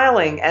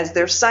 smiling as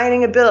they're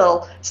signing a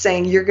bill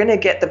saying you're going to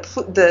get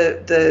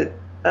the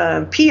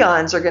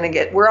peons are going to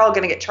get, we're all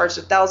going to get charged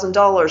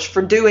 $1,000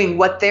 for doing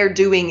what they're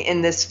doing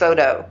in this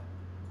photo.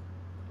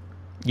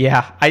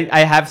 Yeah,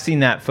 I have seen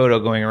that photo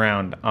going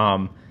around.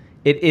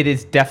 It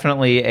is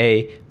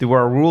definitely there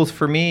are rules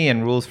for me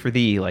and rules for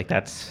thee. Like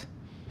that's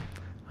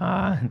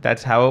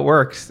how it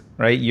works,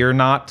 right? You're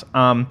not.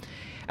 I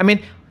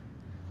mean,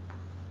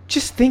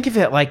 just think of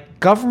it like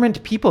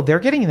government people. They're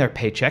getting their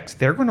paychecks.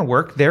 They're going to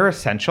work. They're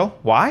essential.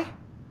 Why?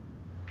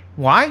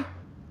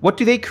 What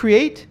do they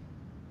create?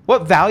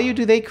 What value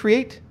do they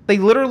create? They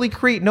literally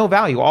create no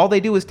value. All they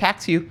do is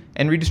tax you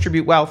and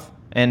redistribute wealth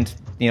and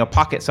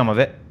pocket some of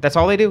it. That's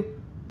all they do.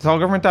 That's all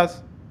government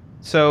does.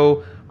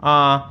 So,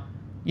 the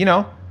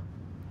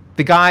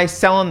guy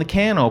selling the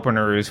can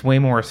opener is way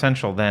more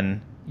essential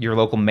than your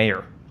local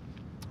mayor.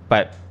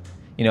 But,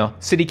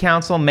 city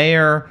council,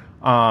 mayor,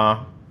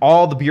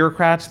 all the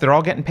bureaucrats, they're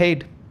all getting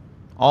paid.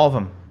 All of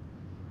them.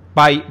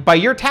 By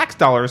your tax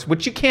dollars,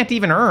 which you can't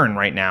even earn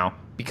right now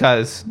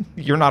because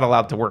you're not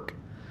allowed to work.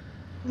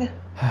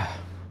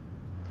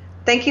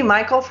 Thank you,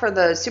 Michael, for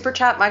the super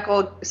chat.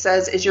 Michael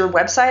says, "Is your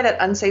website at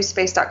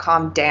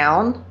unsafespace.com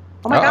down?"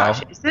 Oh my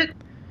gosh, is it?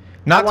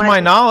 Not to my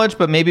knowledge,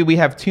 but maybe we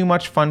have too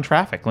much fun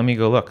traffic. Let me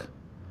go look.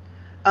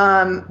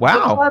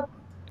 Wow.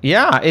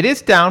 Yeah, it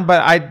is down,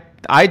 but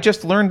I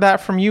just learned that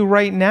from you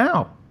right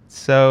now.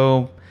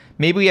 So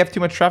maybe we have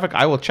too much traffic.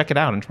 I will check it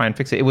out and try and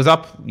fix it. It was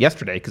up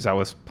yesterday because I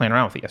was playing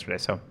around with it yesterday,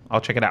 so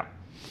I'll check it out.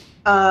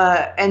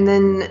 And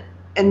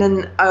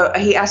then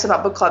he asked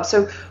about book club.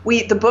 So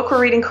the book we're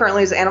reading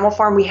currently is Animal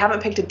Farm. We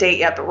haven't picked a date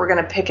yet, but we're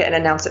going to pick it and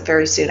announce it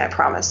very soon, I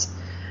promise.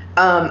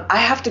 I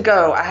have to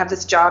go. I have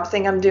this job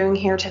thing I'm doing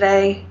here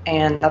today,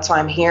 and that's why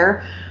I'm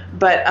here.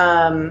 But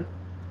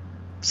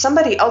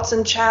somebody else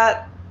in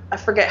chat, I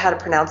forget how to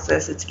pronounce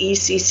this. It's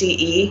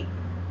ECCE.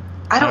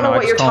 I don't know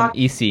what you're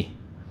talking. EC.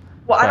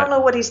 Well, I don't know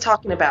what he's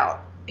talking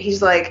about.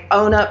 He's like,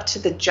 own up to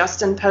the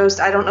Justin post.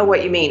 I don't know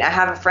what you mean. I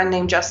have a friend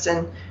named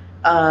Justin.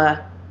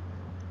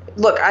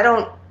 Look, I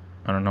don't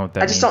know what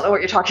that means. I just don't know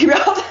what you're talking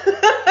about.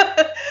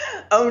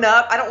 Own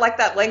up. I don't like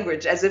that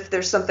language, as if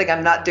there's something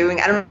I'm not doing.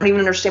 I don't even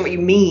understand what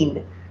you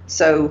mean.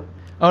 So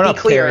be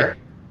clear. Carrie.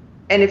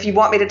 And if you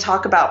want me to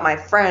talk about my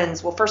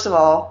friends, well, first of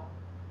all,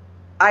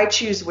 I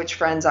choose which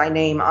friends I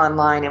name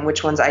online and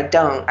which ones I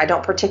don't. I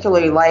don't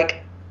particularly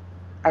like.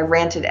 I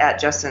ranted at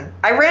Justin.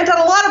 I rant at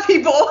a lot of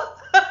people.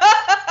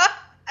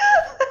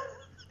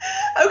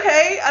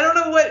 Okay, I don't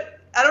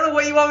know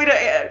what you want me to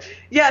add.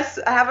 Yes,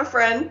 I have a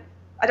friend.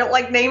 I don't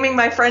like naming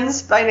my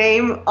friends by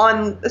name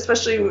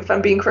especially if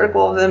I'm being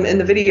critical of them in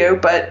the video,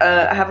 but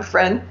I have a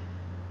friend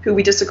who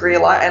we disagree a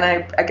lot, and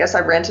I guess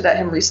I ranted at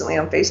him recently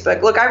on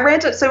Facebook. Look, I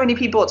rant at so many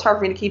people, it's hard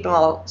for me to keep them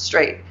all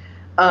straight.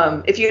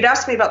 If you had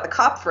asked me about the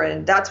cop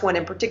friend, that's one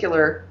in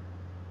particular.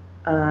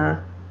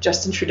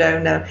 Justin Trudeau,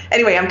 no.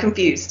 Anyway, I'm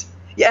confused.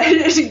 Yeah,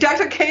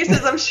 Dr. K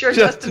says I'm sure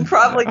Justin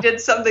probably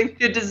did something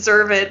to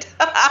deserve it.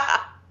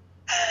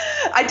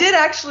 I did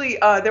actually,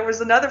 there was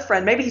another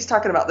friend, maybe he's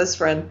talking about this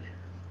friend.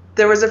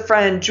 There was a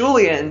friend,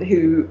 Julian,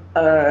 who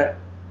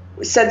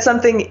said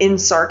something in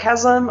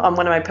sarcasm on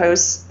one of my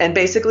posts and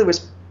basically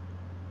was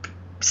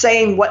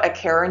saying what a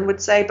Karen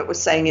would say, but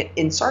was saying it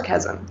in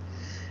sarcasm.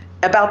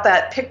 About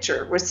that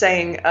picture, was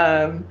saying,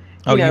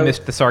 you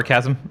missed the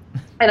sarcasm?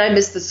 And I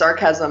missed the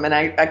sarcasm, and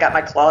I got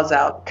my claws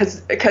out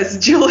because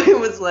Julian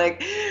was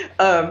like,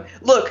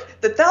 look,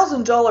 the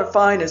 $1,000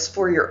 fine is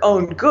for your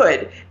own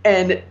good,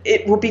 and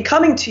it will be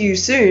coming to you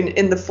soon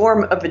in the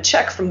form of a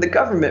check from the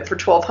government for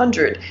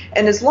 $1,200.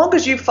 And as long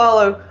as you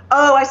follow,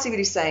 oh, I see what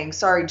he's saying.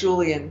 Sorry,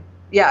 Julian.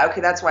 Yeah,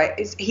 okay, that's why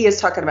he is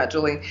talking about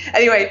Julian.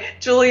 Anyway,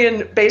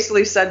 Julian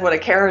basically said what a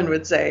Karen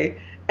would say,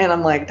 and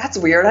I'm like, that's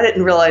weird. I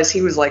didn't realize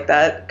he was like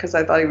that because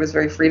I thought he was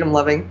very freedom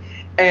loving.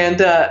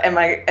 And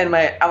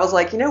I was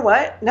like, you know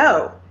what?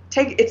 No,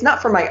 it's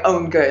not for my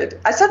own good.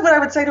 I said what I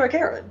would say to a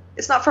Karen.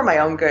 It's not for my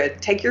own good.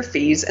 Take your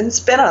fees and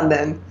spend on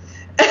them.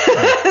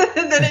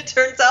 And then it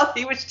turns out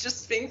he was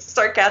just being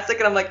sarcastic,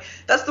 and I'm like,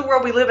 that's the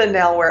world we live in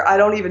now, where I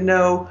don't even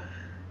know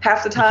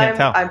half the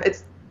time.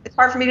 It's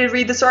hard for me to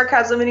read the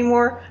sarcasm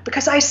anymore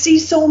because I see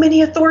so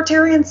many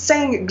authoritarians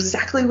saying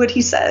exactly what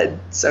he said.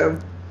 So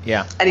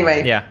yeah.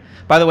 Anyway. Yeah.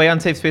 By the way,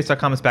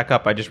 unsafespace.com is back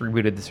up. I just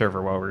rebooted the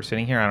server while we were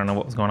sitting here. I don't know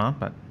what was going on,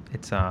 but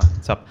it's up.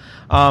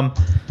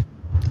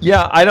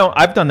 Yeah,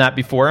 I've done that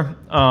before,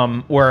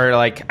 where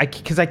like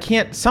because I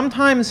can't.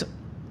 Sometimes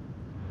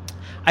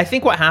I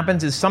think what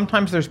happens is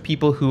sometimes there's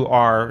people who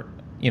are,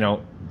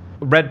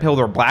 red pilled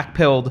or black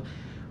pilled,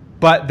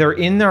 but they're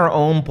in their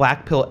own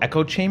black pill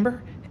echo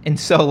chamber, and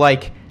so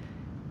like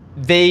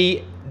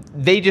they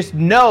just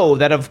know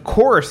that of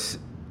course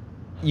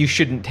you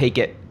shouldn't take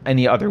it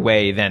any other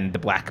way than the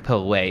black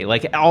pill way.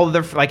 Like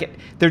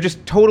they're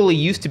just totally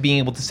used to being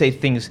able to say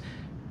things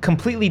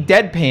completely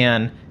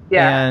deadpan.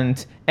 Yeah.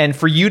 And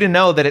for you to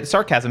know that it's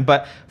sarcasm.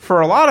 But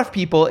for a lot of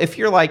people, if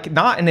you're like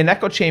not in an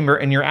echo chamber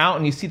and you're out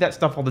and you see that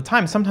stuff all the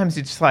time, sometimes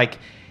it's just like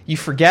you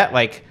forget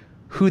like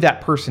who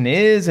that person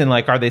is and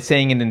like are they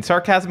saying it in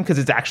sarcasm because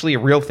it's actually a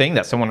real thing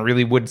that someone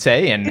really would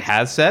say and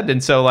has said.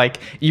 And so like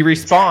you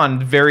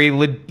respond very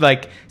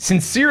like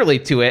sincerely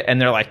to it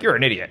and they're like, you're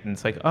an idiot. And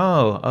it's like,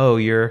 oh,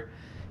 you're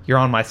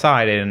on my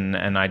side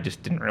and I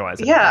just didn't realize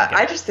it. Yeah,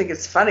 I just think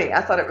it's funny.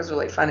 I thought it was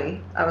really funny.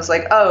 I was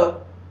like,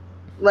 oh,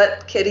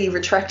 let Kitty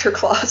retract her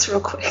claws real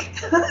quick.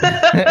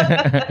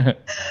 Okay,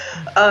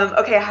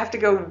 I have to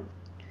go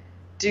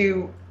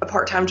do a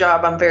part-time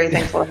job I'm very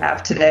thankful to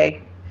have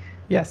today.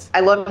 Yes.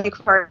 I love you,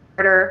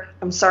 Carter.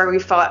 I'm sorry we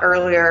fought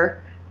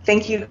earlier.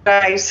 Thank you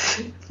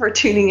guys for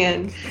tuning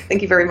in.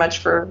 Thank you very much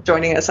for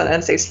joining us on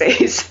Unsafe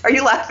Space. Are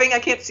you laughing? I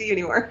can't see you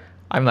anymore.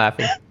 I'm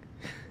laughing.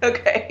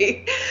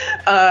 Okay.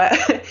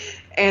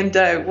 And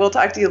we'll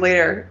talk to you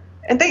later.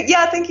 And thank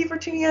you for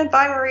tuning in.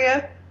 Bye,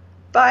 Maria.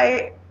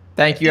 Bye.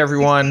 Thank you,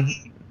 everyone.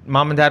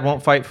 Mom and Dad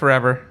won't fight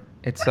forever.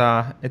 It's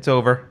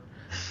over.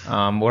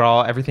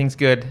 Everything's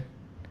good.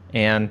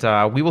 And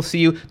we will see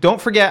you. Don't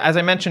forget, as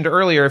I mentioned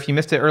earlier, if you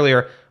missed it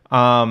earlier,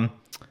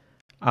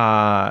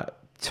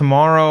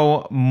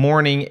 tomorrow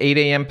morning, 8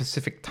 a.m.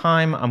 Pacific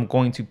time, I'm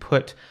going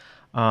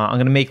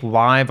to make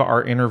live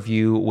our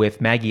interview with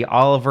Maggie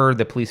Oliver,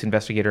 the police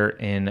investigator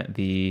in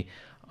the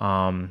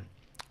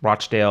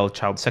Rochdale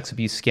child sex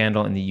abuse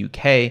scandal in the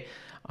UK.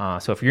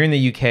 So if you're in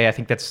the UK, I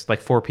think that's like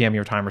 4 p.m.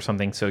 your time or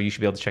something, so you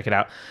should be able to check it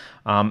out.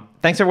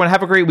 Thanks, everyone.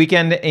 Have a great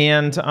weekend,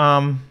 and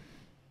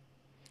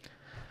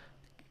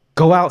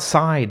go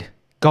outside.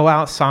 Go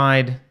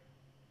outside.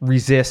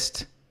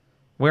 Resist.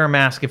 Wear a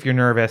mask if you're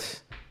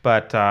nervous,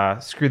 but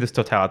screw this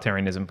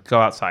totalitarianism. Go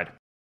outside.